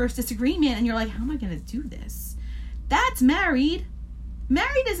have your first disagreement and you're like, how am I going to do this? That's married.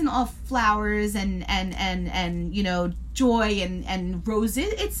 Married isn't all flowers and you know, joy and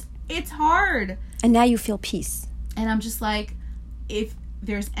roses. It's hard. And now you feel peace. And I'm just like, if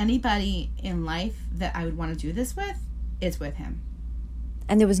there's anybody in life that I would want to do this with, it's with him.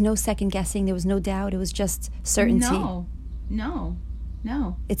 And there was no second guessing. There was no doubt. It was just certainty.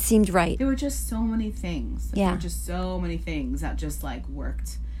 No. It seemed right. There were just so many things. Yeah. There were just so many things that just, like,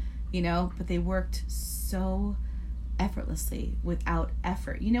 worked, you know? But they worked so effortlessly without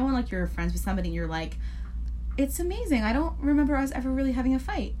effort. You know when, like, you're friends with somebody and you're like, it's amazing. I don't remember us ever really having a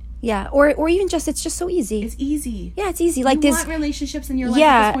fight. Yeah, or even just, it's just so easy. It's easy. Yeah, it's easy. Like you this. Want relationships in your life. Yeah,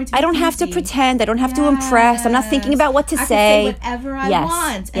 at this point to I don't be have to easy. Pretend. I don't have to impress. I'm not thinking about what to I say. can say whatever I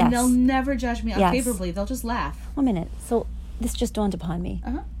want, and they'll never judge me unfavorably. They'll just laugh. 1 minute. So this just dawned upon me.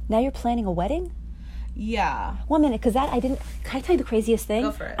 Now you're planning a wedding? Yeah. 1 minute, because can I tell you the craziest thing?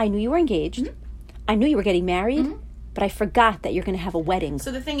 Go for it. I knew you were engaged. Mm-hmm. I knew you were getting married. Mm-hmm. But I forgot that you're going to have a wedding. So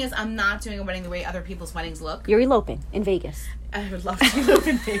the thing is, I'm not doing a wedding the way other people's weddings look. You're eloping in Vegas. I would love to elope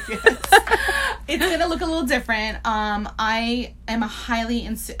in Vegas. It's going to look a little different. I am I'm not highly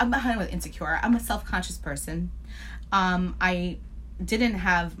insecure. I'm a self-conscious person. I didn't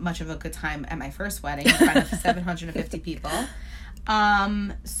have much of a good time at my first wedding in front of 750 people.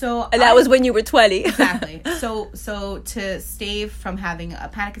 And that was when you were 20. Exactly. So to stave from having a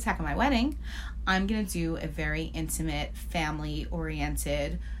panic attack at my wedding, I'm going to do a very intimate,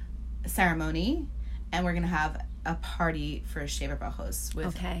 family-oriented ceremony, and we're going to have a party for Sheva Brachos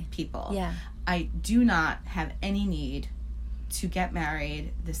with people. Yeah. I do not have any need to get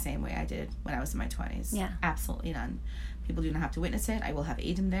married the same way I did when I was in my 20s. Yeah. Absolutely none. People do not have to witness it. I will have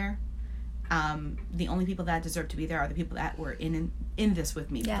Adam there. The only people that deserve to be there are the people that were in this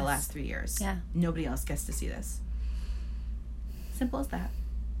with me for the last 3 years. Yeah. Nobody else gets to see this. Simple as that.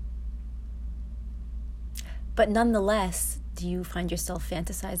 But nonetheless, do you find yourself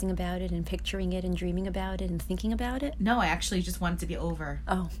fantasizing about it and picturing it and dreaming about it and thinking about it? No, I actually just want it to be over.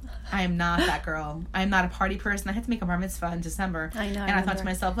 Oh. I am not that girl. I am not a party person. I had to make a bar mitzvah in December. I know. And I thought to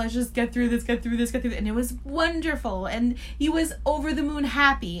myself, let's just get through this. And it was wonderful. And he was over the moon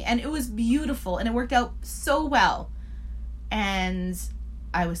happy. And it was beautiful. And it worked out so well. And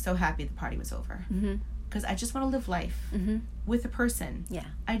I was so happy the party was over. Mm-hmm. because I just want to live life with a person. Yeah.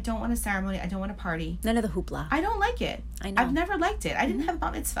 I don't want a ceremony. I don't want a party. None of the hoopla. I don't like it. I know. I've never liked it. I didn't have a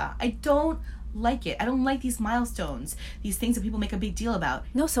bat mitzvah. I don't like it. I don't like these milestones, these things that people make a big deal about.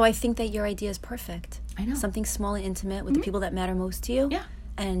 No, so I think that your idea is perfect. I know. Something small and intimate with the people that matter most to you. Yeah.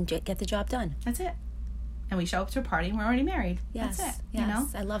 And get the job done. That's it. And we show up to a party and we're already married. Yes. That's it. Yes. You know?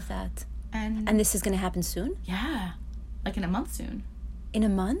 I love that. And this is going to happen soon? Yeah. Like in a month soon. In a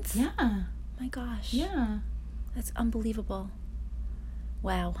month? Yeah. My gosh. Yeah. That's unbelievable.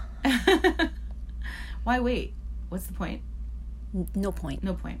 Wow. Why wait? What's the point? No point.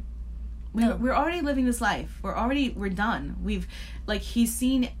 No point. We're already living this life. We're done. He's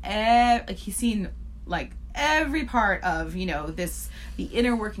seen every part of, the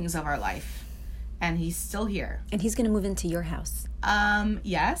inner workings of our life, and he's still here. And he's going to move into your house.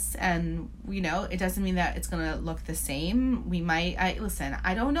 Yes, and it doesn't mean that it's going to look the same. We might I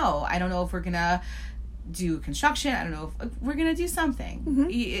don't know. I don't know if we're going to do construction. I don't know if we're going to do something.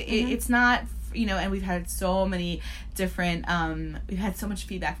 It's not, and we've had so many different, we've had so much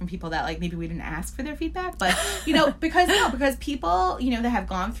feedback from people that maybe we didn't ask for their feedback, but, because people, that have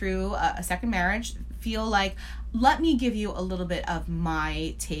gone through a second marriage feel like, let me give you a little bit of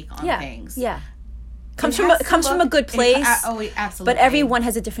my take on things. Yeah. Comes from a good place. Absolutely. But everyone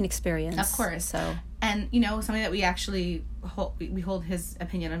has a different experience. Of course. So, and, something that we actually we hold his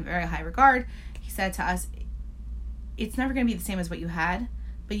opinion in very high regard. He said to us, it's never going to be the same as what you had,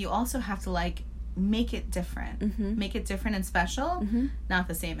 but you also have to make it different. Make it different and special, not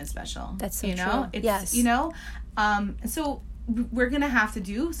the same as special. That's so true. It's, so we're going to have to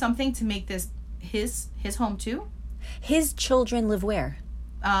do something to make this his home too. His children live where?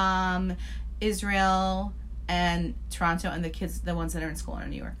 Israel and Toronto, and the kids, the ones that are in school, are in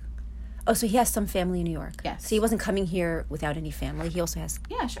New York. Oh, so he has some family in New York. Yes. So he wasn't coming here without any family. He also has...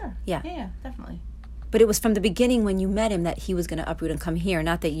 Yeah, sure. Yeah, definitely. But it was from the beginning when you met him that he was going to uproot and come here,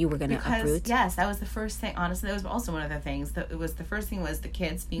 not that you were going to uproot. Yes, that was the first thing. Honestly, that was also one of the things. The first thing was the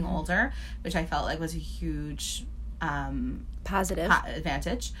kids being older, which I felt like was a huge... positive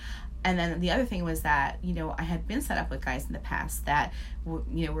advantage. And then the other thing was that, I had been set up with guys in the past that,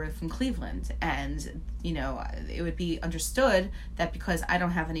 were from Cleveland. And, it would be understood that because I don't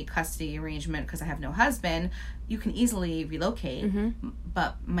have any custody arrangement, because I have no husband, you can easily relocate.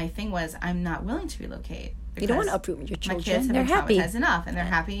 But my thing was, I'm not willing to relocate. You don't want to uproot your children. My kids have They're been happy. traumatized enough, and they're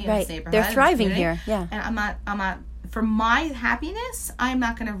happy in this neighborhood. They're thriving here. Yeah. And I'm not, for my happiness, I'm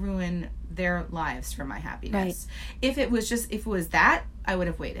not going to ruin their lives for my happiness. Right. If it was that, I would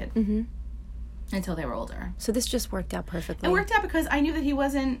have waited until they were older. So this just worked out perfectly. It worked out because I knew that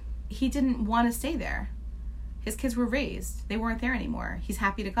he didn't want to stay there. His kids were raised. They weren't there anymore. He's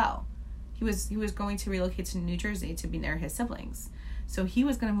happy to go. He was going to relocate to New Jersey to be near his siblings. So he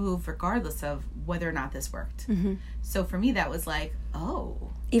was going to move regardless of whether or not this worked. So for me, that was like, oh.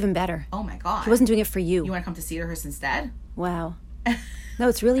 Even better. Oh my God. He wasn't doing it for you. You want to come to Cedarhurst instead? Wow. No,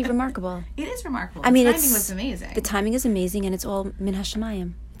 it's really remarkable. It is remarkable. The timing was amazing. The timing is amazing, and it's all min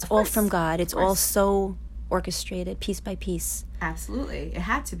hashemayim. It's all from God. It's all so orchestrated, piece by piece. Absolutely. It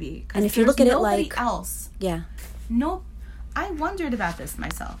had to be. And if you look at it like... else. Yeah. No, I wondered about this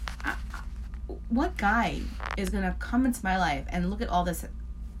myself. What guy is going to come into my life and look at all this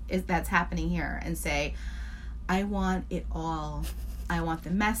that's happening here and say, I want it all. I want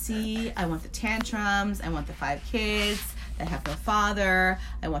the messy. I want the tantrums. I want the 5 kids that have no father.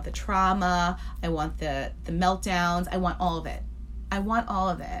 I want the trauma. I want the meltdowns. I want all of it. I want all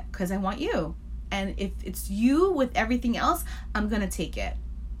of it because I want you. And if it's you with everything else, I'm going to take it.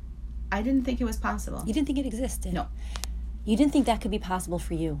 I didn't think it was possible. You didn't think it existed? No. You didn't think that could be possible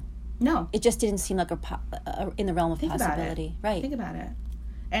for you? No. It just didn't seem like in the realm of possibility. Right. Think about it.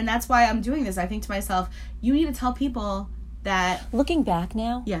 And that's why I'm doing this. I think to myself, you need to tell people that... Looking back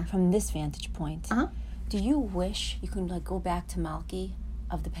now, from this vantage point, uh-huh. do you wish you could go back to Malkie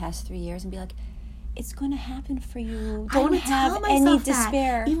of the past 3 years and be like, it's going to happen for you. Don't have any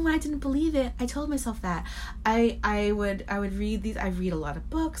despair. Even when I didn't believe it, I told myself that. I would read these. I read a lot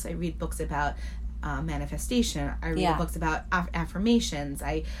of books. I read books about manifestation. I read books about affirmations.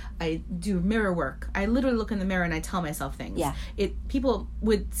 I do mirror work. I literally look in the mirror and I tell myself things. Yeah. People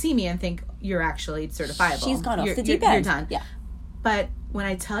would see me and think, you're actually certifiable. She's gone off the deep end. You're done. Yeah. But when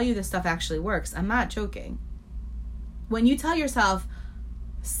I tell you this stuff actually works, I'm not joking. When you tell yourself,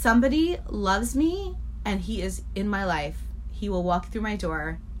 somebody loves me and he is in my life, he will walk through my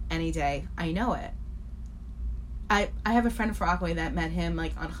door any day. I know it. I have a friend from Rockaway that met him on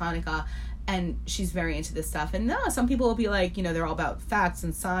Hanukkah, and she's very into this stuff. And some people will be like, they're all about facts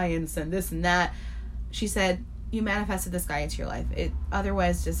and science and this and that. She said, you manifested this guy into your life. It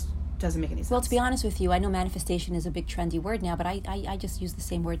otherwise just doesn't make any sense. Well, to be honest with you, I know manifestation is a big trendy word now, but I just use the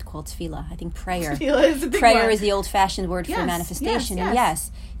same word called tefillah. I think prayer. Tefillah is a big prayer word. Is the old-fashioned word for Yes, manifestation. yes, And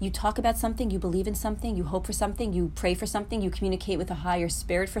yes. you talk about something, you believe in something, you hope for something, you pray for something, you communicate with a higher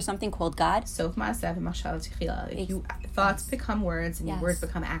spirit for something called God. Sof ma'aseh v'machshava tefillah. If you thoughts become words, and your words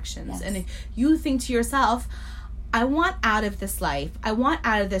become actions. Yes. And if you think to yourself, I want out of this life, I want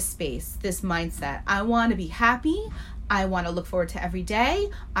out of this space, this mindset, I want to be happy, I want to look forward to every day,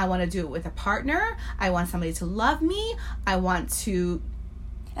 I want to do it with a partner, I want somebody to love me, I want to...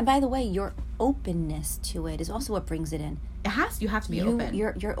 And by the way, your openness to it is also what brings it in. You have to be open.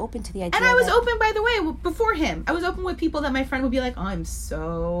 You're open to the idea. And I was open, by the way, before him. I was open with people that my friend would be like, oh, I'm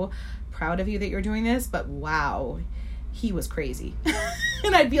so proud of you that you're doing this, but wow, he was crazy.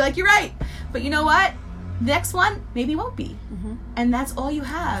 And I'd be like, you're right. But you know what? Next one maybe won't be. Mm-hmm. And that's all you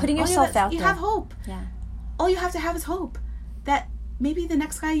have. Putting yourself out there. You have hope. Yeah. All you have to have is hope that maybe the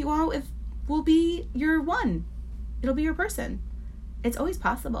next guy you go out with will be your one. It'll be your person. It's always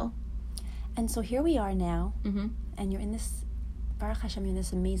possible. And so here we are now, mm-hmm. and you're in this, Baruch Hashem, you're in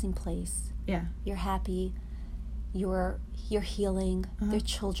this amazing place. Yeah. You're happy. You're healing. Their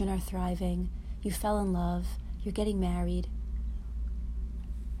children are thriving. You fell in love. You're getting married.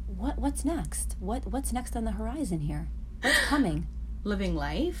 What's next? What's next on the horizon here? What's coming? Living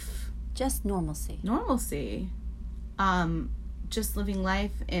life. Just normalcy. Just living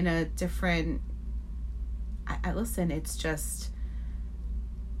life in a different... I listen, it's just...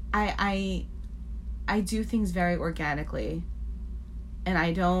 I do things very organically. And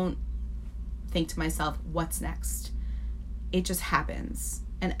I don't think to myself, what's next? It just happens.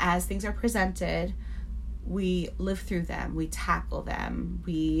 And as things are presented... we live through them, we tackle them,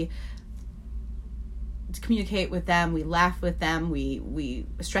 we communicate with them, we laugh with them, we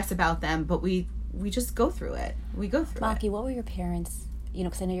stress about them, but we just go through it. We go through Malkie, it. what were your parents,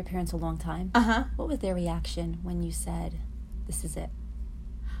 because I know your parents a long time. What was their reaction when you said, this is it?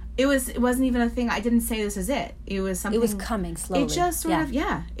 It wasn't even a thing. I didn't say this is it. It was something. It was coming slowly. It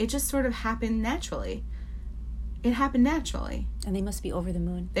just sort of happened naturally. It happened naturally. And they must be over the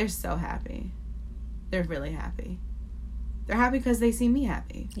moon. They're so happy. They're really happy. They're happy because they see me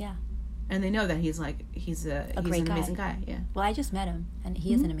happy. Yeah. And they know that he's an amazing guy. Yeah. Well, I just met him, and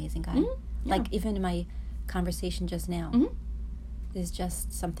he is an amazing guy. Mm-hmm. Yeah. Like, even in my conversation just now, there's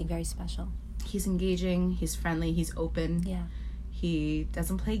just something very special. He's engaging. He's friendly. He's open. Yeah. He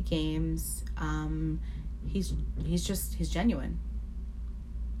doesn't play games. He's genuine.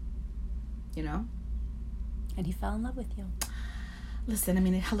 You know? And he fell in love with you. Listen, I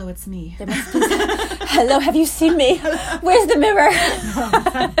mean, hello, it's me. Hello, have you seen me? Where's the mirror?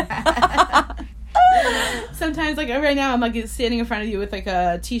 Sometimes, like right now, I'm like standing in front of you with like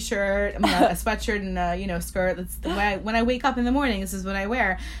a t-shirt, a sweatshirt, and a skirt. That's the way when I wake up in the morning. This is what I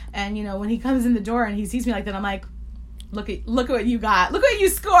wear. And when he comes in the door and he sees me like that, I'm like, look at what you got. Look what you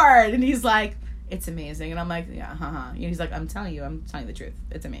scored. And he's like, it's amazing. And I'm like, yeah, And he's like, I'm telling you the truth.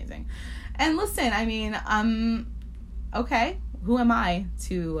 It's amazing. And listen, I mean, okay. Who am I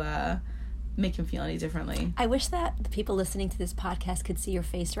to make him feel any differently? I wish that the people listening to this podcast could see your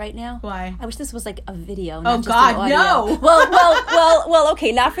face right now. Why? I wish this was like a video. Oh, not just God, an audio. no. Well,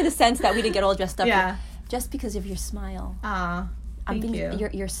 okay, not for the sense that we didn't get all dressed up. Yeah. Just because of your smile. Thank you.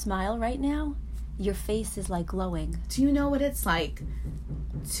 Your smile right now, your face is like glowing. Do you know what it's like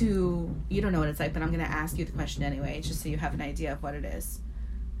you don't know what it's like, but I'm going to ask you the question anyway, just so you have an idea of what it is.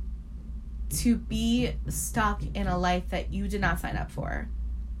 To be stuck in a life that you did not sign up for,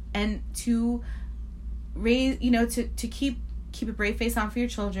 and to raise, to keep a brave face on for your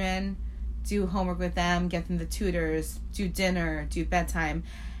children, do homework with them, get them the tutors, do dinner, do bedtime,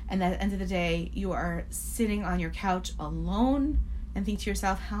 and at the end of the day, you are sitting on your couch alone and think to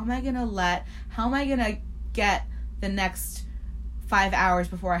yourself, how am I going to get the next 5 hours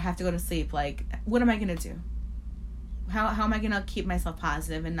before I have to go to sleep? Like, what am I going to do? How am I going to keep myself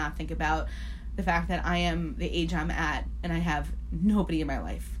positive and not think about the fact that I am the age I'm at and I have nobody in my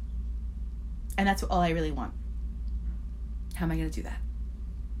life? And that's all I really want. How am I going to do that?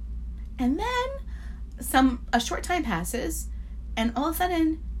 And then a short time passes, and all of a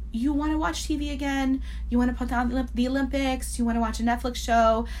sudden you want to watch TV again. You want to put on the Olympics. You want to watch a Netflix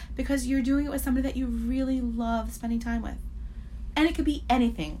show because you're doing it with somebody that you really love spending time with. And it could be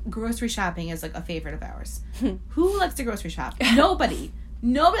anything. Grocery shopping is like a favorite of ours. Who likes to grocery shop? Nobody.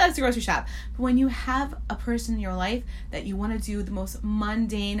 Nobody likes to grocery shop. But when you have a person in your life that you want to do the most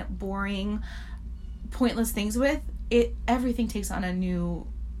mundane, boring, pointless things with, everything takes on a new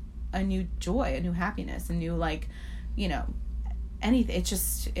joy, a new happiness, a new anything. It's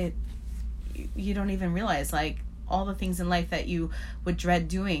just you don't even realize like all the things in life that you would dread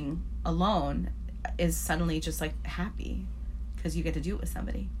doing alone is suddenly just like happy because you get to do it with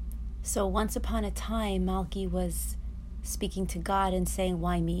somebody. So once upon a time, Malkie was speaking to God and saying,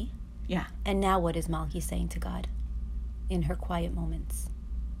 why me? Yeah. And now what is Malkie saying to God in her quiet moments?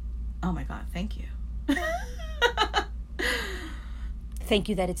 Oh my God, thank you. Thank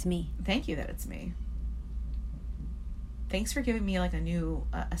you that it's me. Thank you that it's me. Thanks for giving me like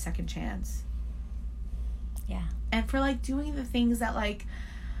a second chance. Yeah. And for like doing the things that like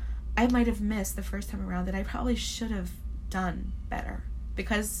I might have missed the first time around that I probably should have done better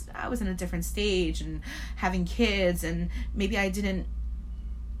because I was in a different stage and having kids, and maybe I didn't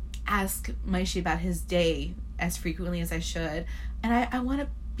ask Maishi about his day as frequently as I should. And I want to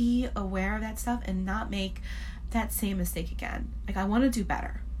be aware of that stuff and not make that same mistake again. Like, I want to do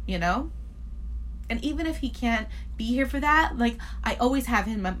better, you know? And even if he can't be here for that, like, I always have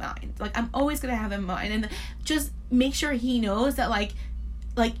him in my mind. Like, I'm always going to have him in mind. And just make sure he knows that, like,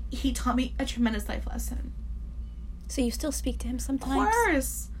 he taught me a tremendous life lesson. So you still speak to him sometimes? Of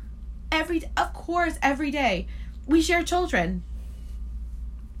course, every day. We share children.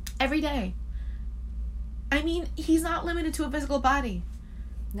 Every day. I mean, he's not limited to a physical body.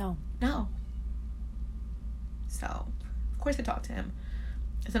 No. So, of course I talk to him.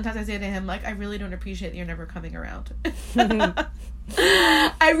 Sometimes I say to him, like, I really don't appreciate that you're never coming around. I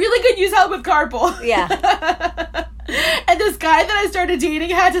really could use help with carpool. Yeah. And this guy that I started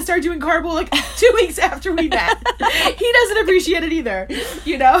dating had to start doing carpool like 2 weeks after we met. He doesn't appreciate it either,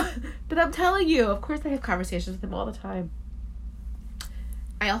 you know? But I'm telling you, of course I have conversations with him all the time.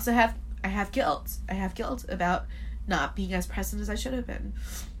 I have guilt. I have guilt about not being as present as I should have been.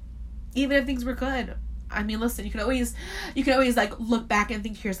 Even if things were good. I mean, listen, you can always like look back and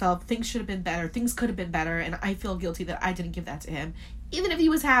think to yourself, things should have been better, things could have been better, and I feel guilty that I didn't give that to him. Even if he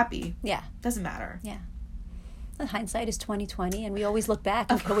was happy. Yeah. Doesn't matter. Yeah. And hindsight is 20/20, and we always look back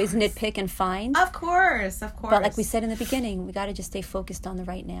and we can always nitpick and find. Of course. But like we said in the beginning, we got to just stay focused on the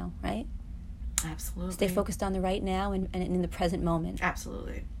right now, right? Absolutely. Stay focused on the right now and in the present moment.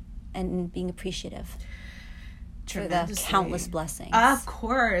 Absolutely. And being appreciative for the countless blessings. Of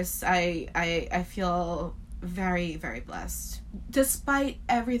course. I feel very, very blessed. Despite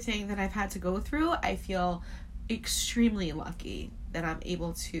everything that I've had to go through, I feel extremely lucky that I'm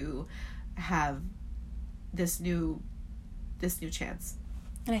able to have this new chance.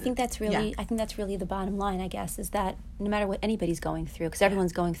 And I think that's really the bottom line, I guess, is that no matter what anybody's going through, because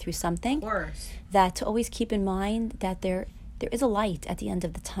everyone's going through something, of course, that to always keep in mind that there is a light at the end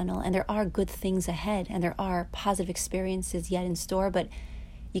of the tunnel, and there are good things ahead, and there are positive experiences yet in store, but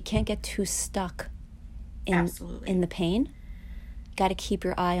you can't get too stuck in the pain. Got to keep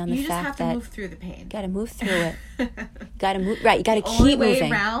your eye on the fact that... You just have to move through the pain. Got to move through it. Got to move... Right, you got to keep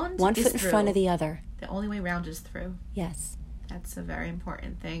moving. One foot in front of the other. The only way around is through. Yes. That's a very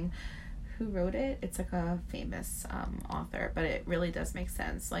important thing. Who wrote it? It's like a famous author, but it really does make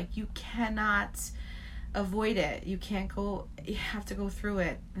sense. Like, you cannot avoid it. You have to go through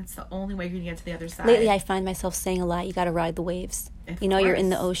it. That's the only way you're going to get to the other side. Lately, I find myself saying a lot, you got to ride the waves. You're in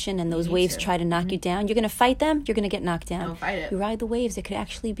the ocean and those waves try to knock you down. You're going to fight them, you're going to get knocked down. Don't fight it. You ride the waves. It could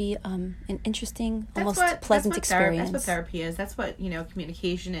actually be an interesting, pleasant experience. That's what therapy is. That's what,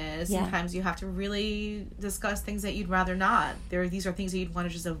 communication is. Yeah. Sometimes you have to really discuss things that you'd rather not. These are things that you'd want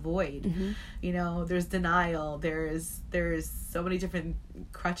to just avoid. Mm-hmm. There's denial. There's so many different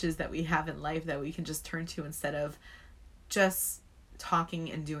crutches that we have in life that we can just turn to instead of just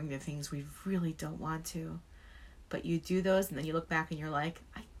talking and doing the things we really don't want to. But you do those, and then you look back and you're like,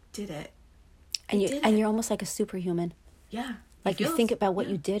 I did it. And you're almost like a superhuman. Yeah. Like you think about what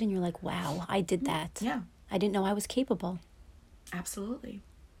you did, and you're like, wow, I did that. Yeah. I didn't know I was capable. Absolutely.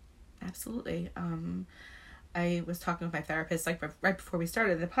 I was talking with my therapist, like right before we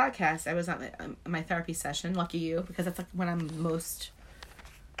started the podcast. I was on my therapy session. Lucky you, because that's like when I'm most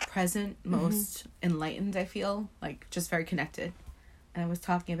present, most enlightened, I feel. Like, just very connected. And I was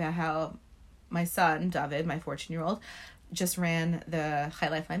talking about how my son, David, my 14-year-old, just ran the High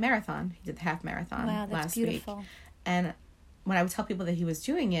Lifeline Marathon. He did the half marathon last beautiful. Week. And when I would tell people that he was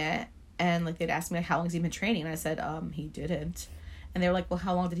doing it, and like they'd ask me, like, how long has he been training? And I said, he didn't. And they were like, well,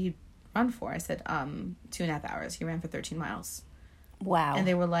 how long did he run for? I said, 2.5 hours. He ran for 13 miles. Wow. And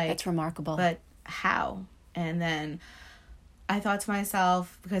they were like, that's remarkable. But how? And then I thought to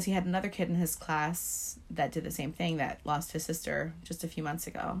myself, because he had another kid in his class that did the same thing, that lost his sister just a few months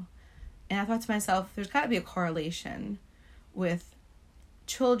ago. And I thought to myself, there's got to be a correlation with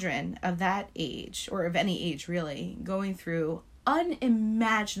children of that age, or of any age really, going through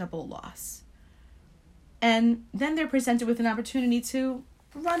unimaginable loss. And then they're presented with an opportunity to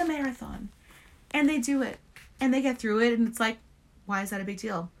run a marathon. And they do it. And they get through it, and it's like, why is that a big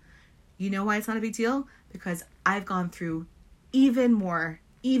deal? You know why it's not a big deal? Because I've gone through even more,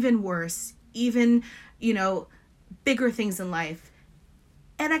 even worse, even, bigger things in life.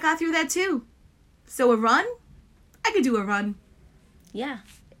 And I got through that too. So a run, I could do a run. Yeah.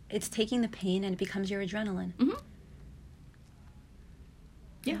 It's taking the pain and it becomes your adrenaline. Mm-hmm.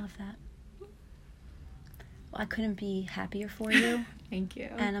 Yeah. I love that. Well, I couldn't be happier for you. Thank you.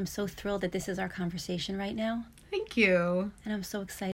 And I'm so thrilled that this is our conversation right now. Thank you. And I'm so excited